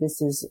right.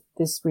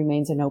 This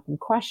remains an open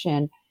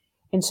question.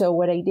 And so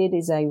what I did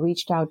is I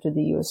reached out to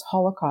the U.S.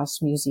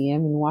 Holocaust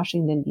Museum in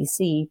Washington,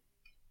 D.C.,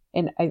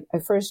 and I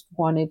first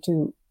wanted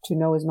to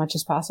know as much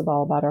as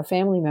possible about our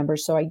family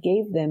members. So I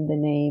gave them the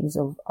names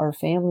of our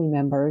family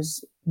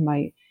members,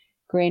 my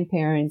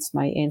grandparents,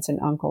 my aunts and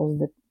uncles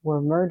that were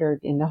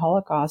murdered in the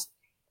Holocaust,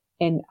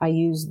 and I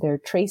used their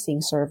tracing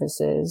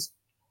services.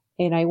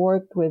 And I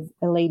worked with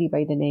a lady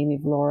by the name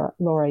of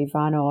Laura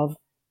Ivanov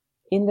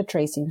in the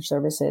tracing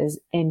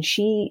services, and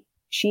she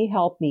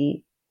helped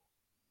me.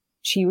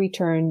 She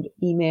returned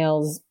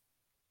emails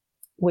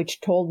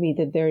which told me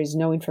that there is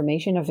no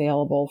information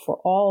available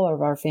for all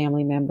of our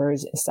family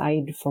members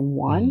aside from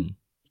one.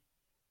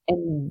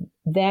 And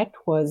that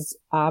was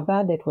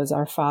Abba, that was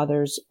our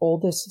father's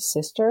oldest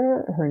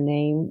sister. Her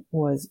name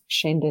was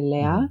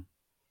Shendelea.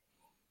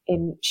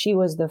 And she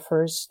was the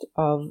first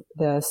of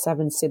the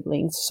 7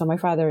 siblings. So my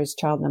father is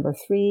child number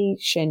 3.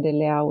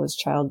 Shendelea was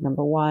child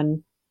number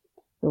 1.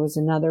 There was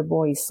another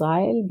boy,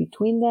 Israel,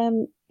 between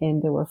them,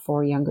 and there were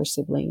 4 younger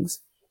siblings.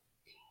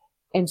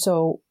 And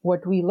so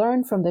what we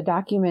learned from the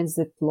documents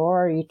that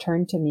Laura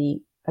returned to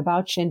me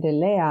about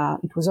Shendelea,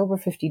 it was over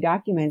 50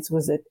 documents,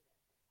 was that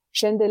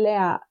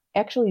Shendelea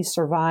actually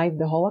survived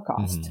the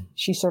Holocaust.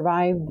 She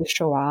survived the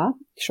Shoah.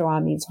 Shoah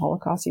means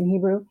Holocaust in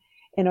Hebrew.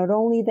 And not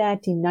only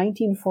that, in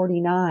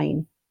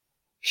 1949,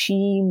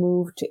 she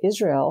moved to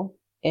Israel,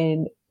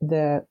 and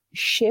the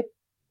ship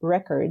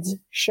records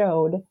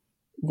showed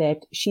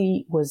that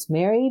she was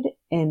married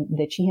and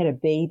that she had a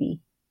baby.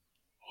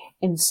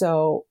 And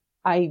so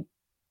I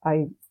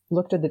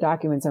looked at the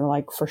documents and I'm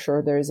like, for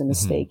sure, there's a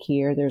mistake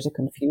here. There's a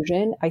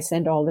confusion. I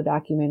sent all the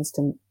documents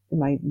to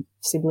my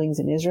siblings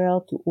in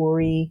Israel, to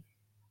Uri,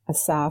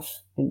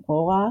 Asaf, and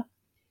Ora.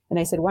 And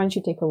I said, why don't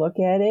you take a look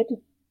at it?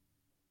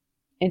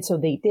 And so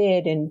they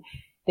did, and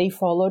they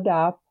followed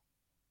up.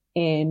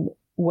 And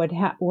what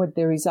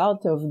the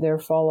result of their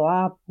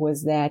follow-up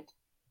was that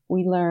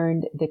we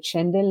learned that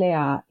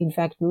Shendelea, in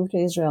fact, moved to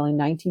Israel in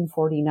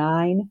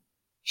 1949.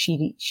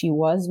 She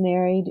was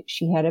married.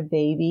 She had a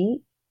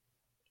baby.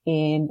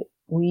 And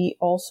we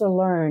also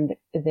learned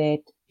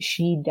that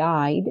she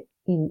died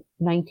in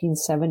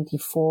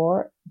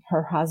 1974.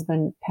 Her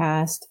husband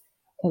passed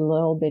a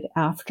little bit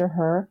after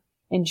her,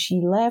 and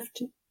she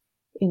left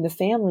in the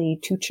family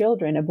 2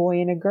 children, a boy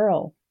and a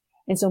girl.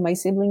 And so my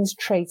siblings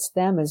traced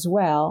them as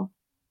well.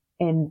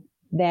 And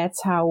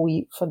that's how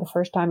we, for the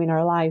first time in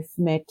our life,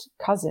 met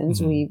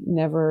cousins. We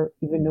never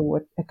even knew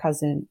what a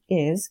cousin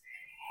is.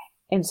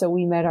 And so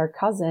we met our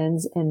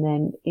cousins, and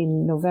then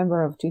in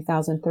November of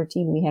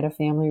 2013, we had a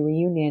family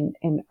reunion,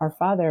 and our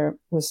father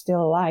was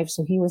still alive,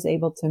 so he was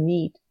able to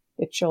meet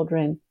the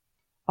children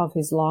of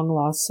his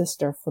long-lost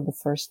sister for the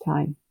first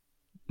time.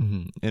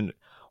 And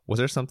was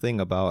there something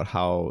about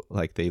how,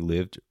 like, they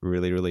lived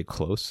really, really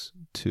close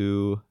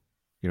to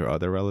your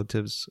other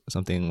relatives?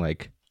 Something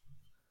like,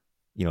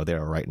 they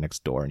were right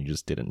next door and you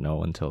just didn't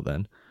know until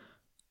then?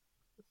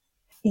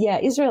 Yeah,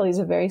 Israel is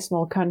a very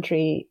small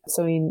country.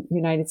 So in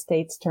United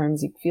States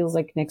terms, it feels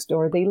like next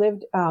door. They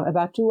lived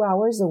about 2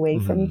 hours away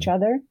from each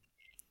other.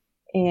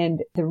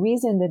 And the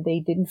reason that they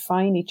didn't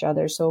find each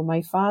other, so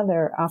my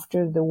father,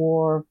 after the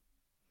war,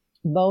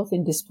 both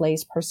in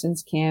displaced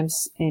persons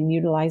camps and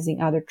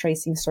utilizing other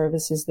tracing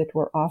services that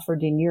were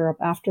offered in Europe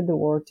after the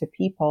war to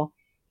people,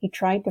 he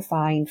tried to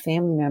find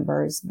family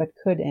members but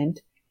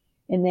couldn't.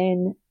 And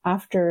then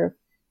after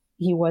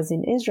he was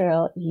in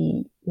Israel,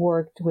 he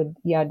worked with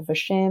Yad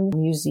Vashem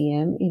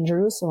Museum in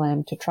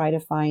Jerusalem to try to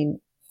find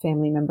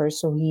family members.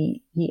 So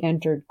he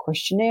entered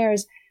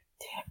questionnaires.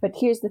 But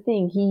here's the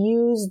thing. He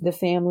used the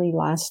family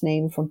last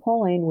name from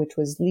Poland, which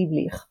was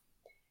Lieblich.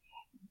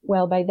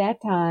 Well, by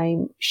that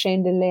time,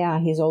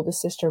 Shendelea, his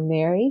oldest sister,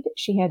 married.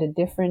 She had a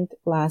different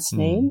last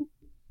name,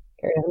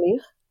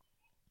 Ehrlich.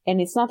 And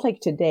it's not like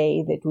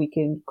today that we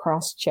can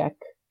cross-check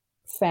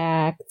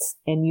facts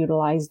and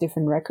utilize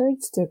different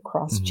records to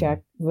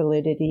cross-check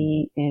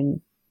validity and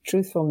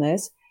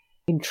truthfulness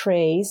and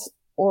trace,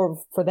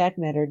 or for that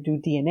matter, do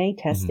DNA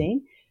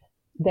testing.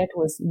 That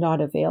was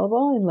not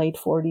available in late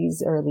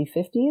 40s, early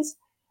 50s.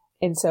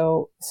 And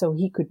so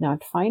he could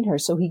not find her.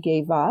 So he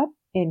gave up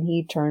and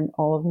he turned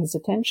all of his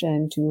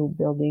attention to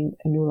building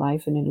a new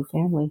life and a new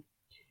family.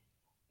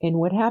 And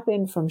what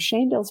happened from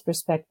Shendel's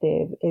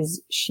perspective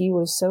is she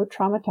was so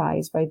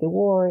traumatized by the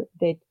war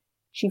that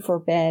she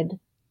forbade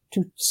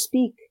to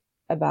speak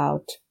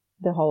about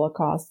the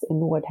Holocaust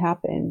and what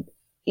happened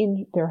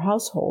in their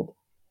household.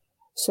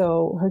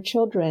 So her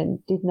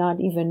children did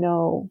not even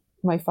know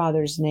my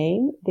father's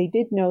name. They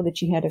did know that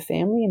she had a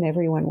family and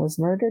everyone was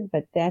murdered,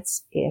 but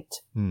that's it.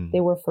 They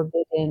were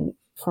forbidden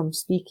from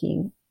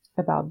speaking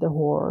about the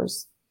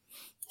horrors.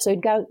 So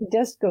it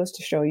just goes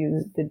to show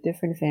you the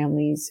different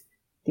families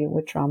deal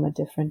with trauma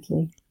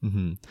differently.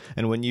 And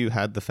when you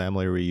had the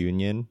family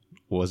reunion,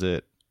 was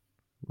it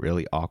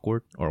really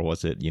awkward, or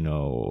was it,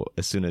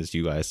 as soon as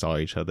you guys saw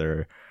each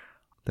other,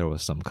 there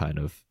was some kind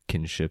of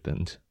kinship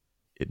and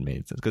it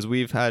made sense? Because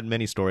we've had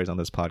many stories on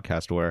this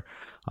podcast where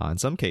in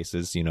some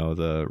cases,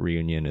 the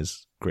reunion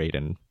is great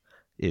and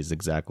is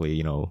exactly,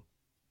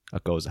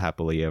 it goes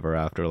happily ever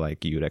after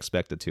like you'd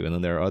expect it to. And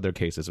then there are other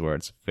cases where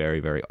it's very,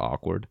 very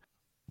awkward.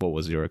 What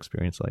was your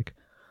experience like?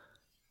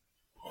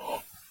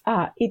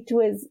 It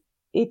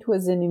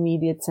was an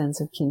immediate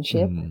sense of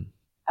kinship.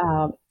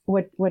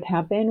 What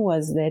happened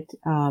was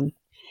that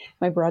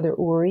my brother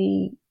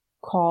Uri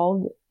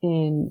called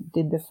and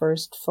did the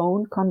first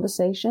phone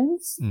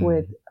conversations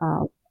with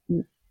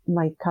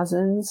my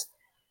cousins,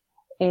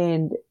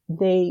 and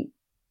they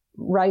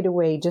right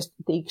away, just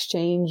the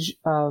exchange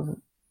of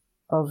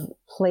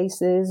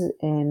places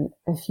and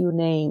a few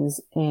names,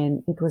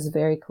 and it was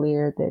very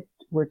clear that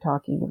we're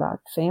talking about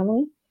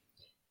family.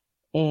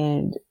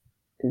 And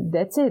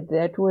that's it.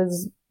 That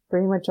was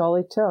pretty much all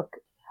it took.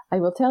 I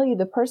will tell you,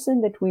 the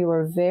person that we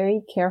were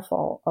very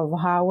careful of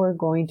how we're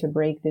going to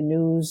break the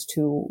news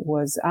to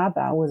was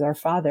Abba, was our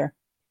father,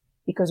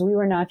 because we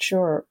were not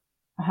sure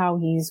how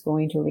he's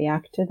going to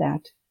react to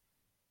that.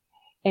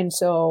 And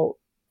so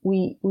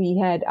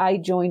I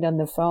joined on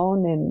the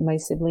phone and my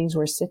siblings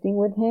were sitting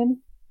with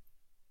him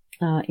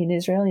in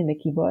Israel, in the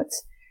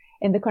kibbutz.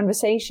 And the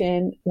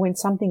conversation went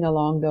something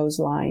along those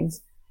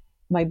lines.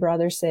 My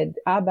brother said,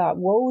 Abba,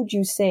 what would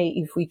you say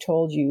if we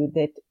told you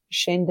that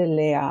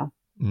Shendelea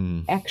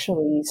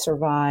actually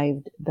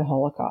survived the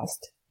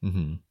Holocaust?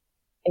 And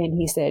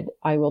he said,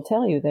 I will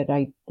tell you that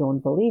I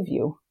don't believe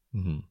you.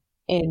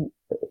 And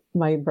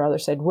my brother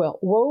said, well,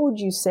 what would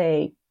you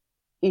say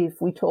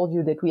if we told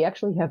you that we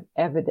actually have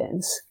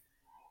evidence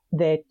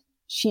that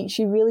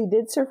she really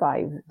did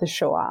survive the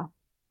Shoah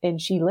and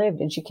she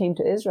lived and she came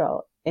to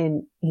Israel?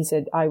 And he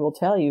said, I will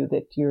tell you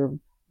that you're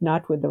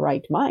not with the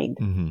right mind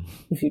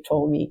if you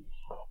told me.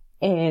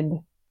 And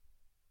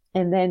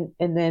then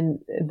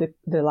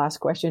the last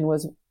question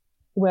was,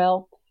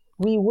 well,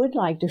 we would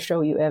like to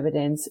show you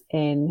evidence,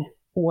 and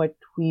what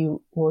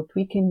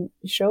we can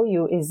show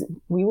you is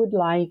we would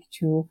like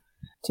to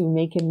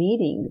make a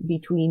meeting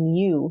between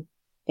you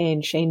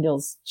and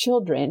Shendel's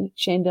children.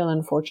 Shendel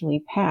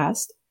unfortunately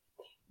passed,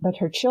 but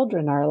her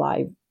children are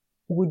alive.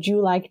 Would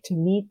you like to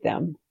meet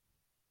them?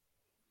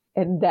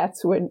 And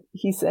that's when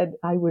he said,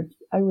 I would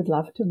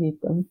love to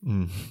meet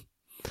them.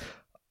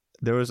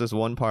 There was this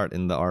one part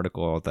in the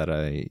article that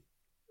I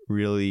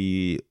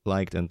really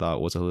liked and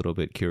thought was a little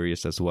bit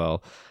curious as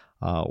well,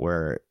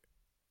 where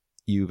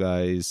you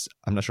guys,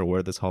 I'm not sure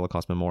where this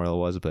Holocaust memorial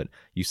was, but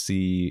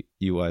you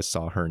guys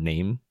saw her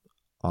name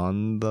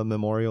on the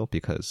memorial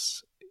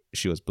because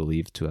she was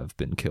believed to have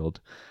been killed.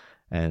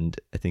 And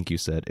I think you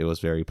said it was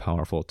very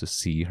powerful to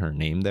see her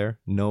name there,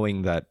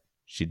 knowing that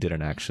she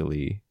didn't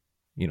actually,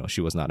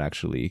 she was not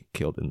actually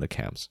killed in the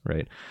camps,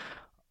 right?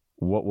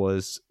 What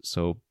was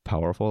so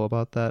powerful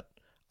about that?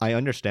 I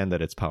understand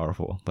that it's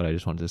powerful, but I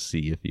just wanted to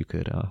see if you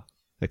could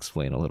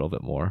explain a little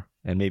bit more.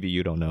 And maybe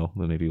you don't know,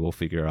 but maybe we'll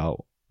figure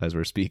out as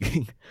we're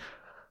speaking.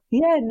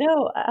 Yeah,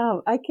 no,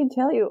 I can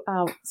tell you.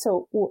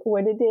 So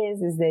what it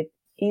is that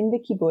in the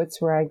kibbutz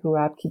where I grew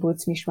up,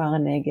 Kibbutz Mishmar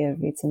HaNegev,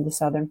 it's in the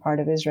southern part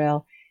of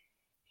Israel,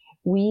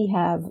 we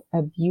have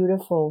a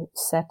beautiful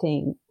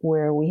setting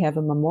where we have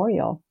a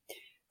memorial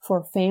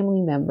for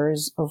family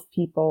members of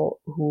people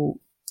who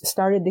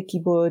started the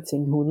kibbutz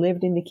and who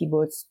lived in the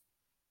kibbutz,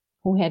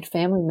 who had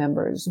family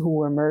members who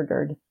were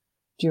murdered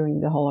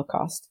during the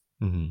Holocaust.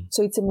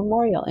 So it's a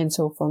memorial. And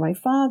so for my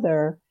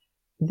father,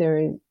 there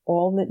is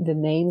all the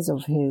names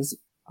of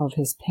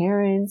his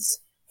parents.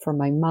 For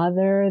my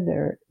mother,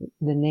 there are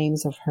the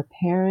names of her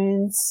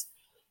parents.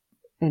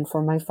 And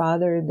for my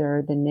father, there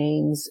are the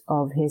names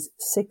of his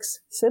 6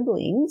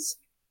 siblings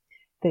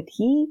that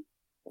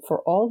for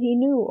all he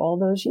knew all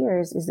those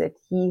years, is that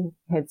he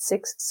had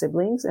 6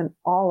 siblings and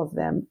all of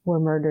them were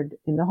murdered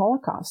in the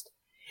Holocaust.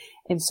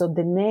 And so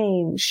the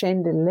name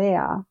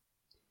Shendelea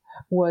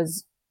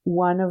was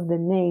one of the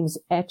names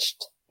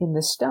etched in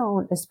the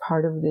stone as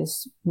part of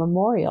this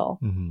memorial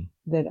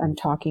that I'm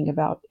talking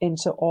about. And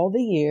so all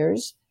the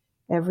years,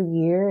 every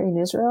year in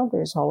Israel,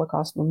 there's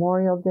Holocaust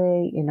Memorial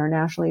Day.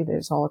 Internationally,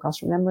 there's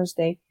Holocaust Remembrance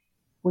Day.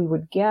 We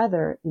would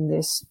gather in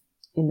this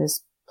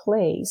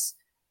place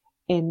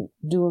and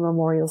do a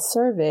memorial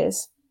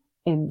service.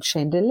 And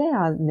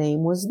Shendeleh's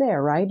name was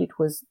there, right? It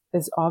was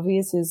as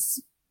obvious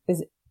as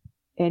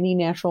any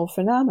natural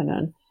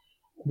phenomenon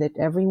that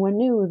everyone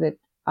knew that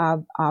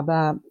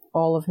Abba,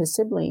 all of his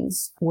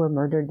siblings were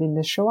murdered in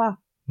the Shoah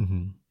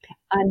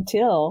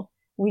until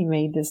we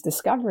made this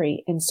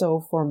discovery. And so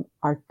for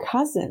our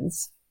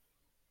cousins,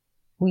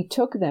 we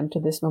took them to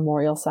this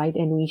memorial site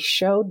and we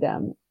showed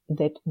them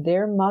that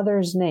their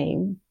mother's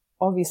name,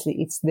 obviously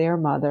it's their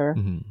mother,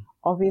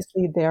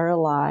 obviously they're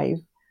alive,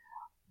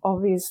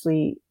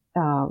 obviously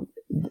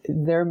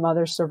their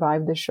mother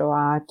survived the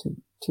Shoah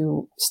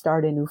to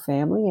start a new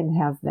family and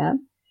have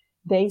them.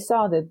 They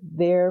saw that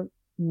their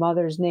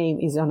mother's name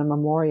is on a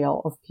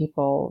memorial of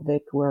people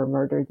that were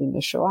murdered in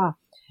the Shoah.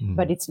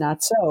 But it's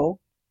not so,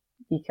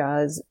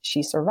 because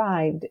she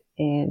survived,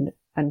 and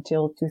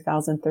until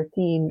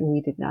 2013,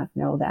 we did not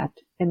know that.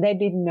 And they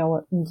did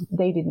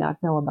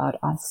not know about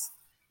us.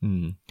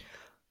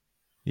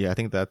 Yeah, I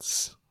think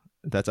that's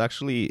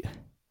actually,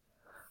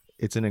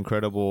 it's an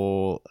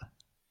incredible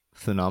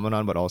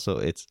phenomenon, but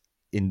also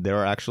there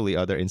are actually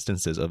other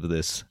instances of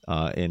this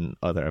in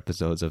other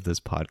episodes of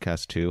this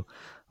podcast too,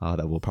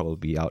 that will probably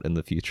be out in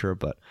the future.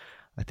 But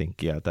I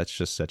think, yeah, that's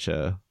just such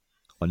a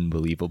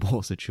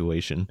unbelievable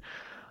situation.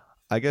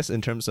 I guess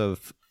in terms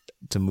of,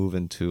 to move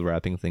into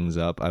wrapping things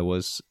up, I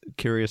was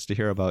curious to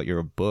hear about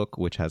your book,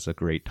 which has a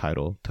great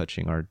title,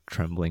 Touching Our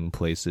Trembling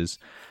Places.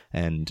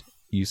 And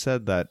you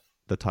said that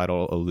the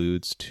title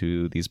alludes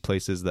to these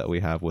places that we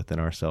have within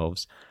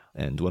ourselves,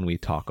 and when we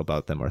talk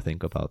about them or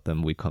think about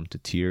them, we come to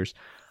tears.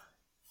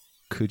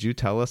 Could you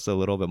tell us a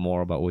little bit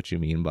more about what you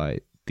mean by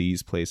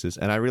these places?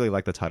 And I really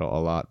like the title a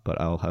lot, but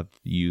I'll have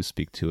you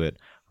speak to it.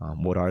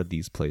 What are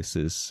these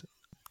places?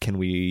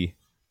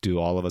 Do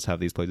all of us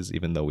have these places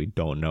even though we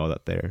don't know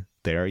that they're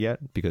there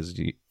yet? Because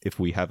if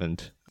we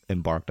haven't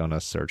embarked on a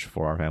search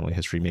for our family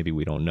history, maybe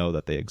we don't know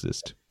that they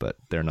exist, but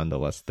they're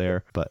nonetheless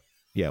there. But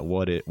yeah,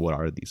 what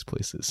are these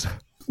places?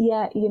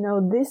 Yeah,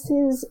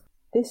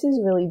 this is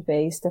really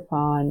based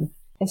upon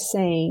a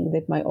saying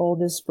that my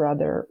oldest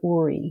brother,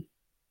 Uri,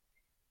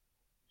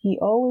 he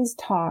always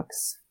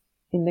talks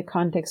in the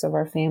context of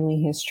our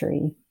family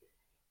history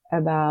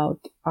about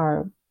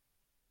our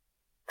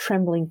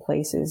trembling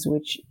places,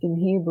 which in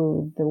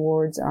Hebrew, the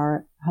words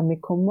are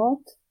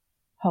Hamekomot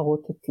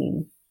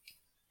Harotetim.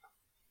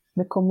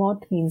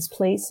 Mekomot means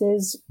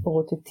places,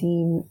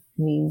 Rotetim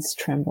means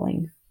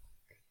trembling.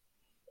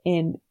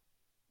 And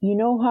you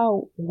know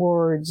how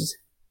words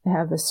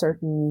have a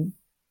certain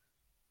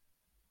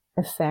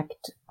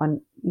effect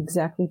on,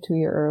 exactly to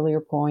your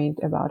earlier point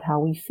about how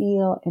we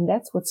feel, and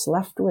that's what's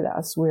left with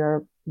us. We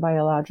are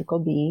biological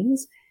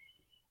beings,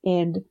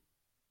 and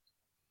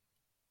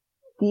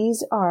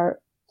these are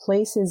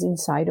places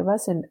inside of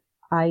us, and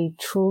I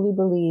truly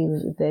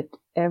believe that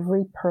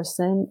every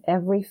person,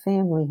 every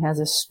family has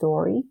a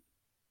story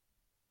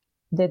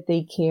that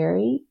they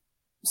carry.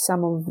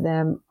 Some of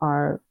them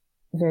are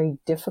very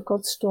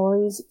difficult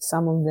stories.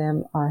 Some of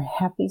them are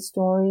happy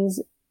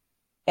stories.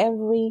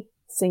 Every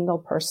single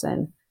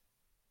person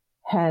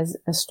has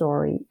a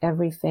story.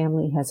 Every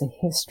family has a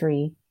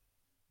history.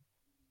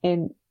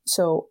 And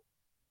so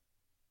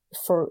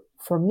for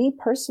me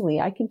personally,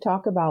 I can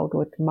talk about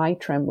what my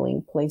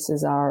trembling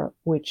places are,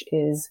 which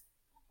is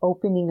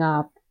opening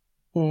up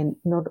and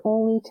not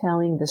only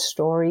telling the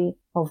story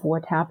of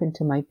what happened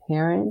to my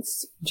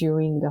parents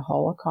during the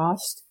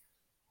Holocaust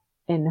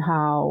and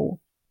how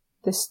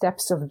the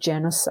steps of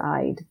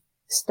genocide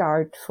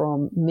start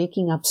from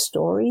making up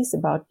stories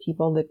about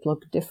people that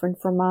look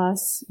different from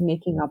us,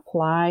 making up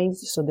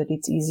lies so that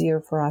it's easier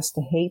for us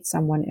to hate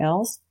someone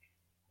else.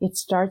 It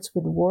starts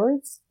with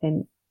words,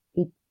 and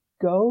it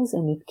goes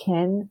and it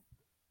can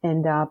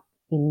end up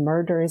in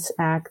murderous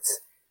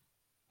acts,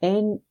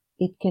 and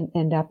it can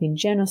end up in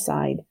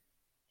genocide.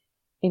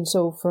 And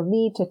so for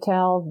me to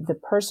tell the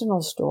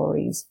personal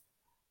stories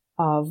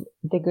of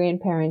the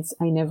grandparents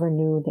I never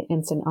knew, the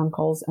aunts and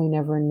uncles I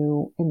never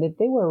knew, and that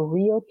they were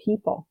real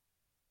people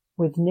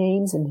with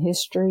names and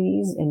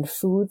histories and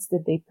foods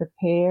that they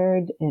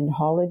prepared and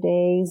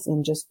holidays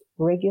and just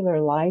regular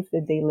life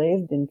that they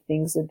lived and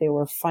things that they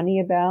were funny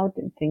about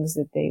and things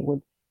that they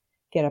would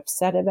get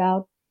upset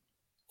about.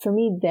 For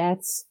me,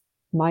 that's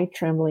my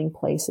trembling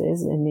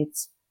places. And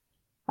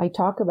I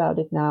talk about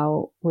it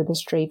now with a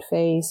straight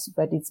face,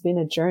 but it's been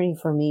a journey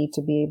for me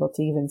to be able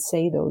to even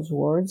say those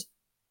words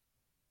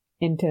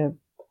and to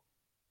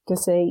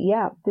say,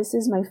 yeah, this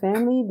is my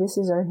family, this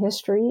is our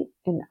history,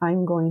 and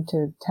I'm going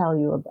to tell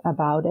you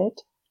about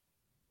it,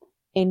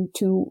 and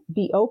to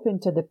be open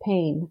to the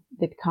pain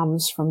that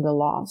comes from the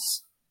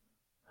loss.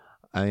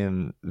 I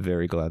am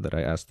very glad that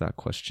I asked that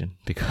question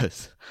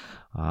because,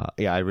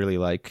 I really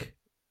like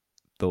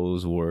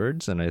those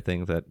words. And I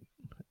think that,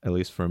 at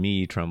least for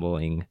me,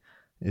 trembling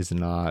is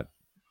not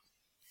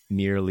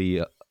merely,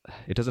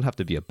 it doesn't have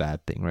to be a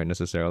bad thing, right?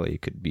 Necessarily,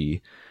 it could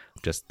be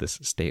just this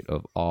state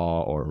of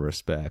awe or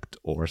respect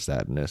or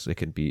sadness.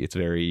 It's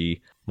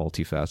very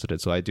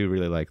multifaceted. So I do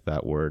really like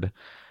that word.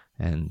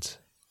 And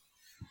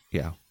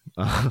yeah,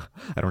 I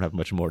don't have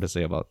much more to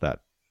say about that.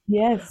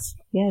 Yes.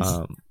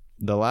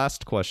 The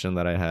last question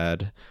that I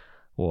had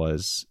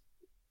was,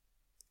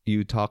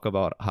 you talk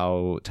about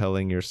how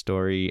telling your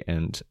story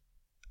and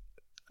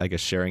I guess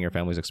sharing your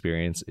family's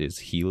experience is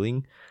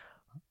healing.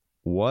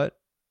 What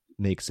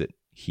makes it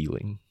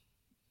healing?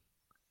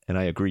 And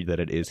I agree that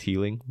it is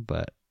healing,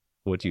 but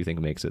what do you think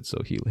makes it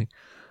so healing?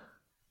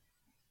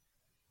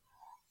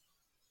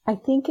 I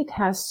think it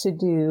has to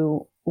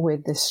do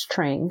with the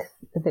strength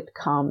that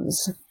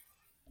comes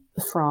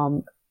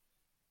from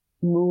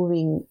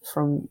moving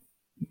from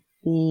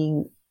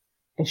being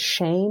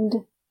ashamed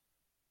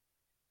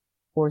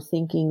or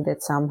thinking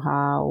that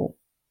somehow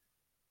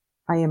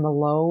I am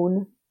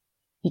alone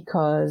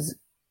because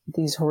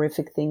these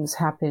horrific things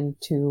happen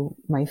to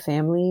my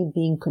family,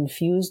 being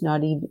confused,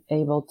 not even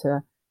able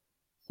to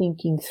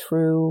thinking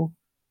through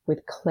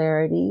with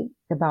clarity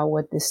about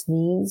what this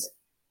means.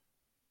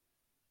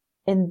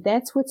 And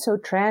that's what's so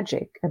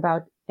tragic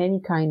about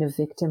any kind of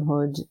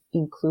victimhood,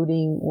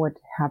 including what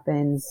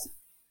happens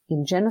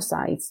in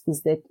genocides,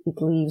 is that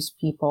it leaves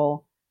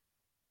people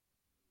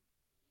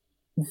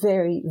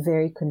very,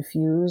 very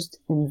confused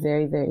and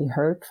very, very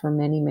hurt for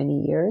many,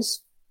 many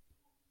years.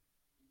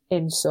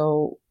 And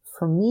so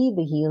for me,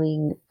 the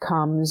healing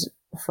comes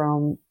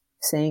from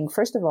saying,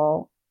 first of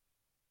all,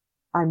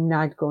 I'm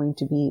not going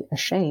to be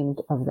ashamed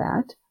of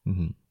that.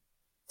 Mm-hmm.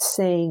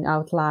 Saying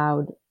out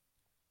loud,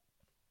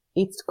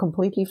 it's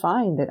completely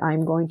fine that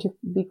I'm going to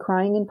be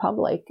crying in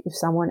public if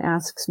someone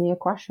asks me a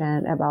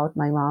question about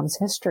my mom's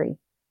history.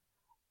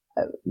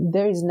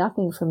 There is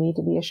nothing for me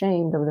to be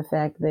ashamed of the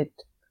fact that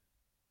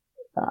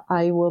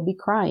I will be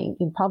crying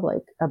in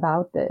public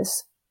about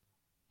this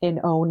and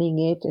owning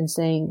it and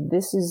saying,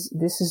 this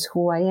is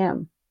who I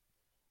am.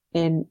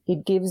 And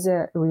it gives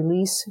a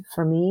release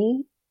for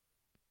me.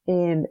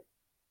 And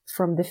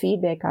from the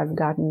feedback I've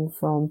gotten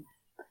from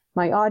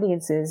my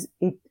audiences,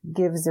 it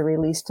gives a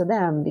release to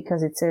them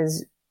because it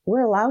says,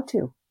 we're allowed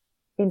to.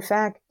 In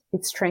fact,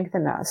 it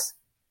strengthens us.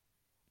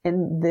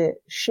 And the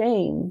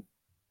shame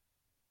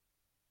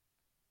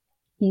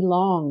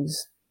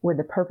belongs with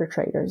the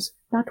perpetrators,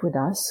 not with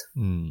us.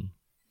 Mm.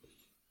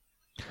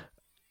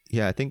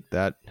 Yeah, I think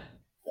that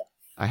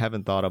I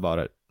haven't thought about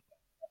it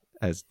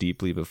as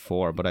deeply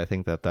before, but I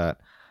think that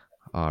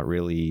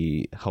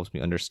really helps me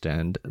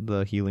understand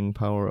the healing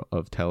power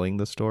of telling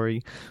the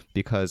story,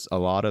 because a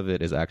lot of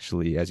it is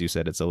actually, as you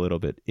said, it's a little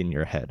bit in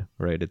your head,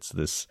 right? It's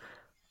this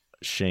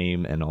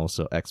shame and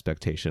also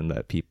expectation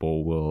that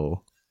people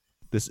will,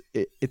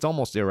 it's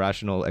almost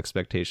irrational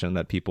expectation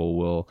that people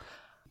will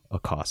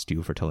accost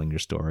you for telling your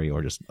story,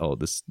 or just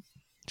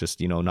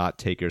not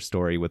take your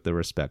story with the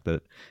respect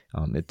that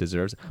it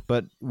deserves.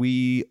 But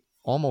we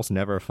almost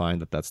never find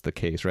that that's the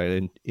case,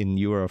 right? And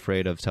you are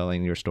afraid of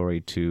telling your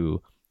story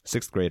to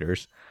sixth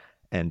graders.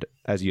 And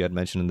as you had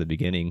mentioned in the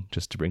beginning,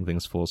 just to bring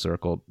things full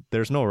circle,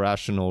 there's no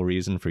rational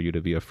reason for you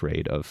to be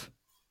afraid of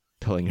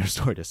telling your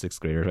story to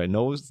sixth graders, right?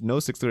 No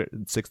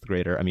sixth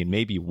grader, I mean,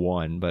 maybe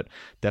one, but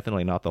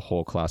definitely not the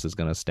whole class is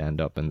going to stand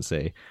up and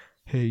say,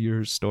 hey,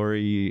 your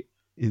story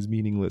is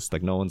meaningless.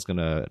 Like no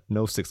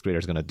sixth grader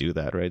is going to do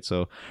that, right?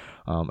 So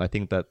I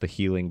think that the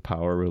healing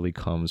power really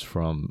comes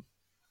from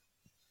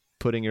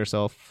putting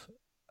yourself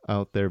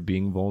out there,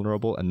 being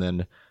vulnerable, and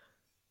then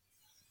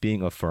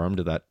being affirmed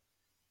that,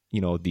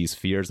 these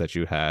fears that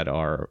you had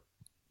are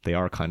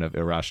kind of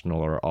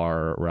irrational, or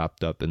are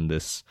wrapped up in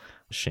this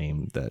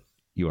shame that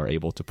you are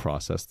able to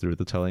process through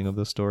the telling of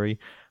the story.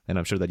 And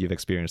I'm sure that you've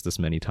experienced this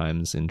many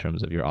times in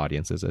terms of your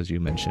audiences, as you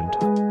mentioned.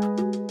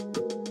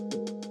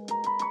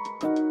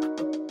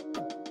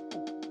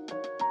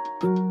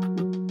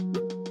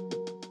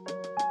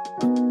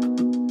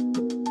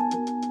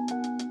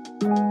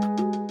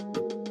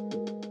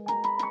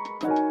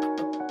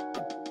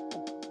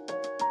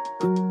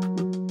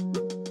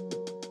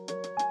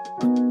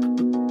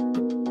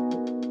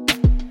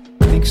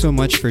 So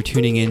much for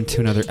tuning in to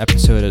another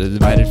episode of the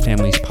Divided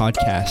Families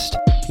podcast.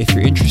 If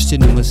you're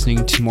interested in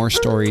listening to more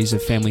stories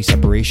of family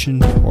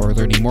separation or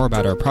learning more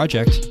about our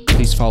project,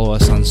 please follow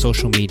us on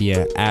social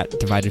media at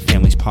Divided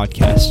Families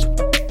Podcast.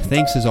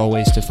 Thanks as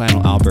always to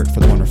Flannel Albert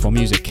for the wonderful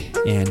music,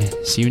 and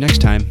see you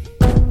next time.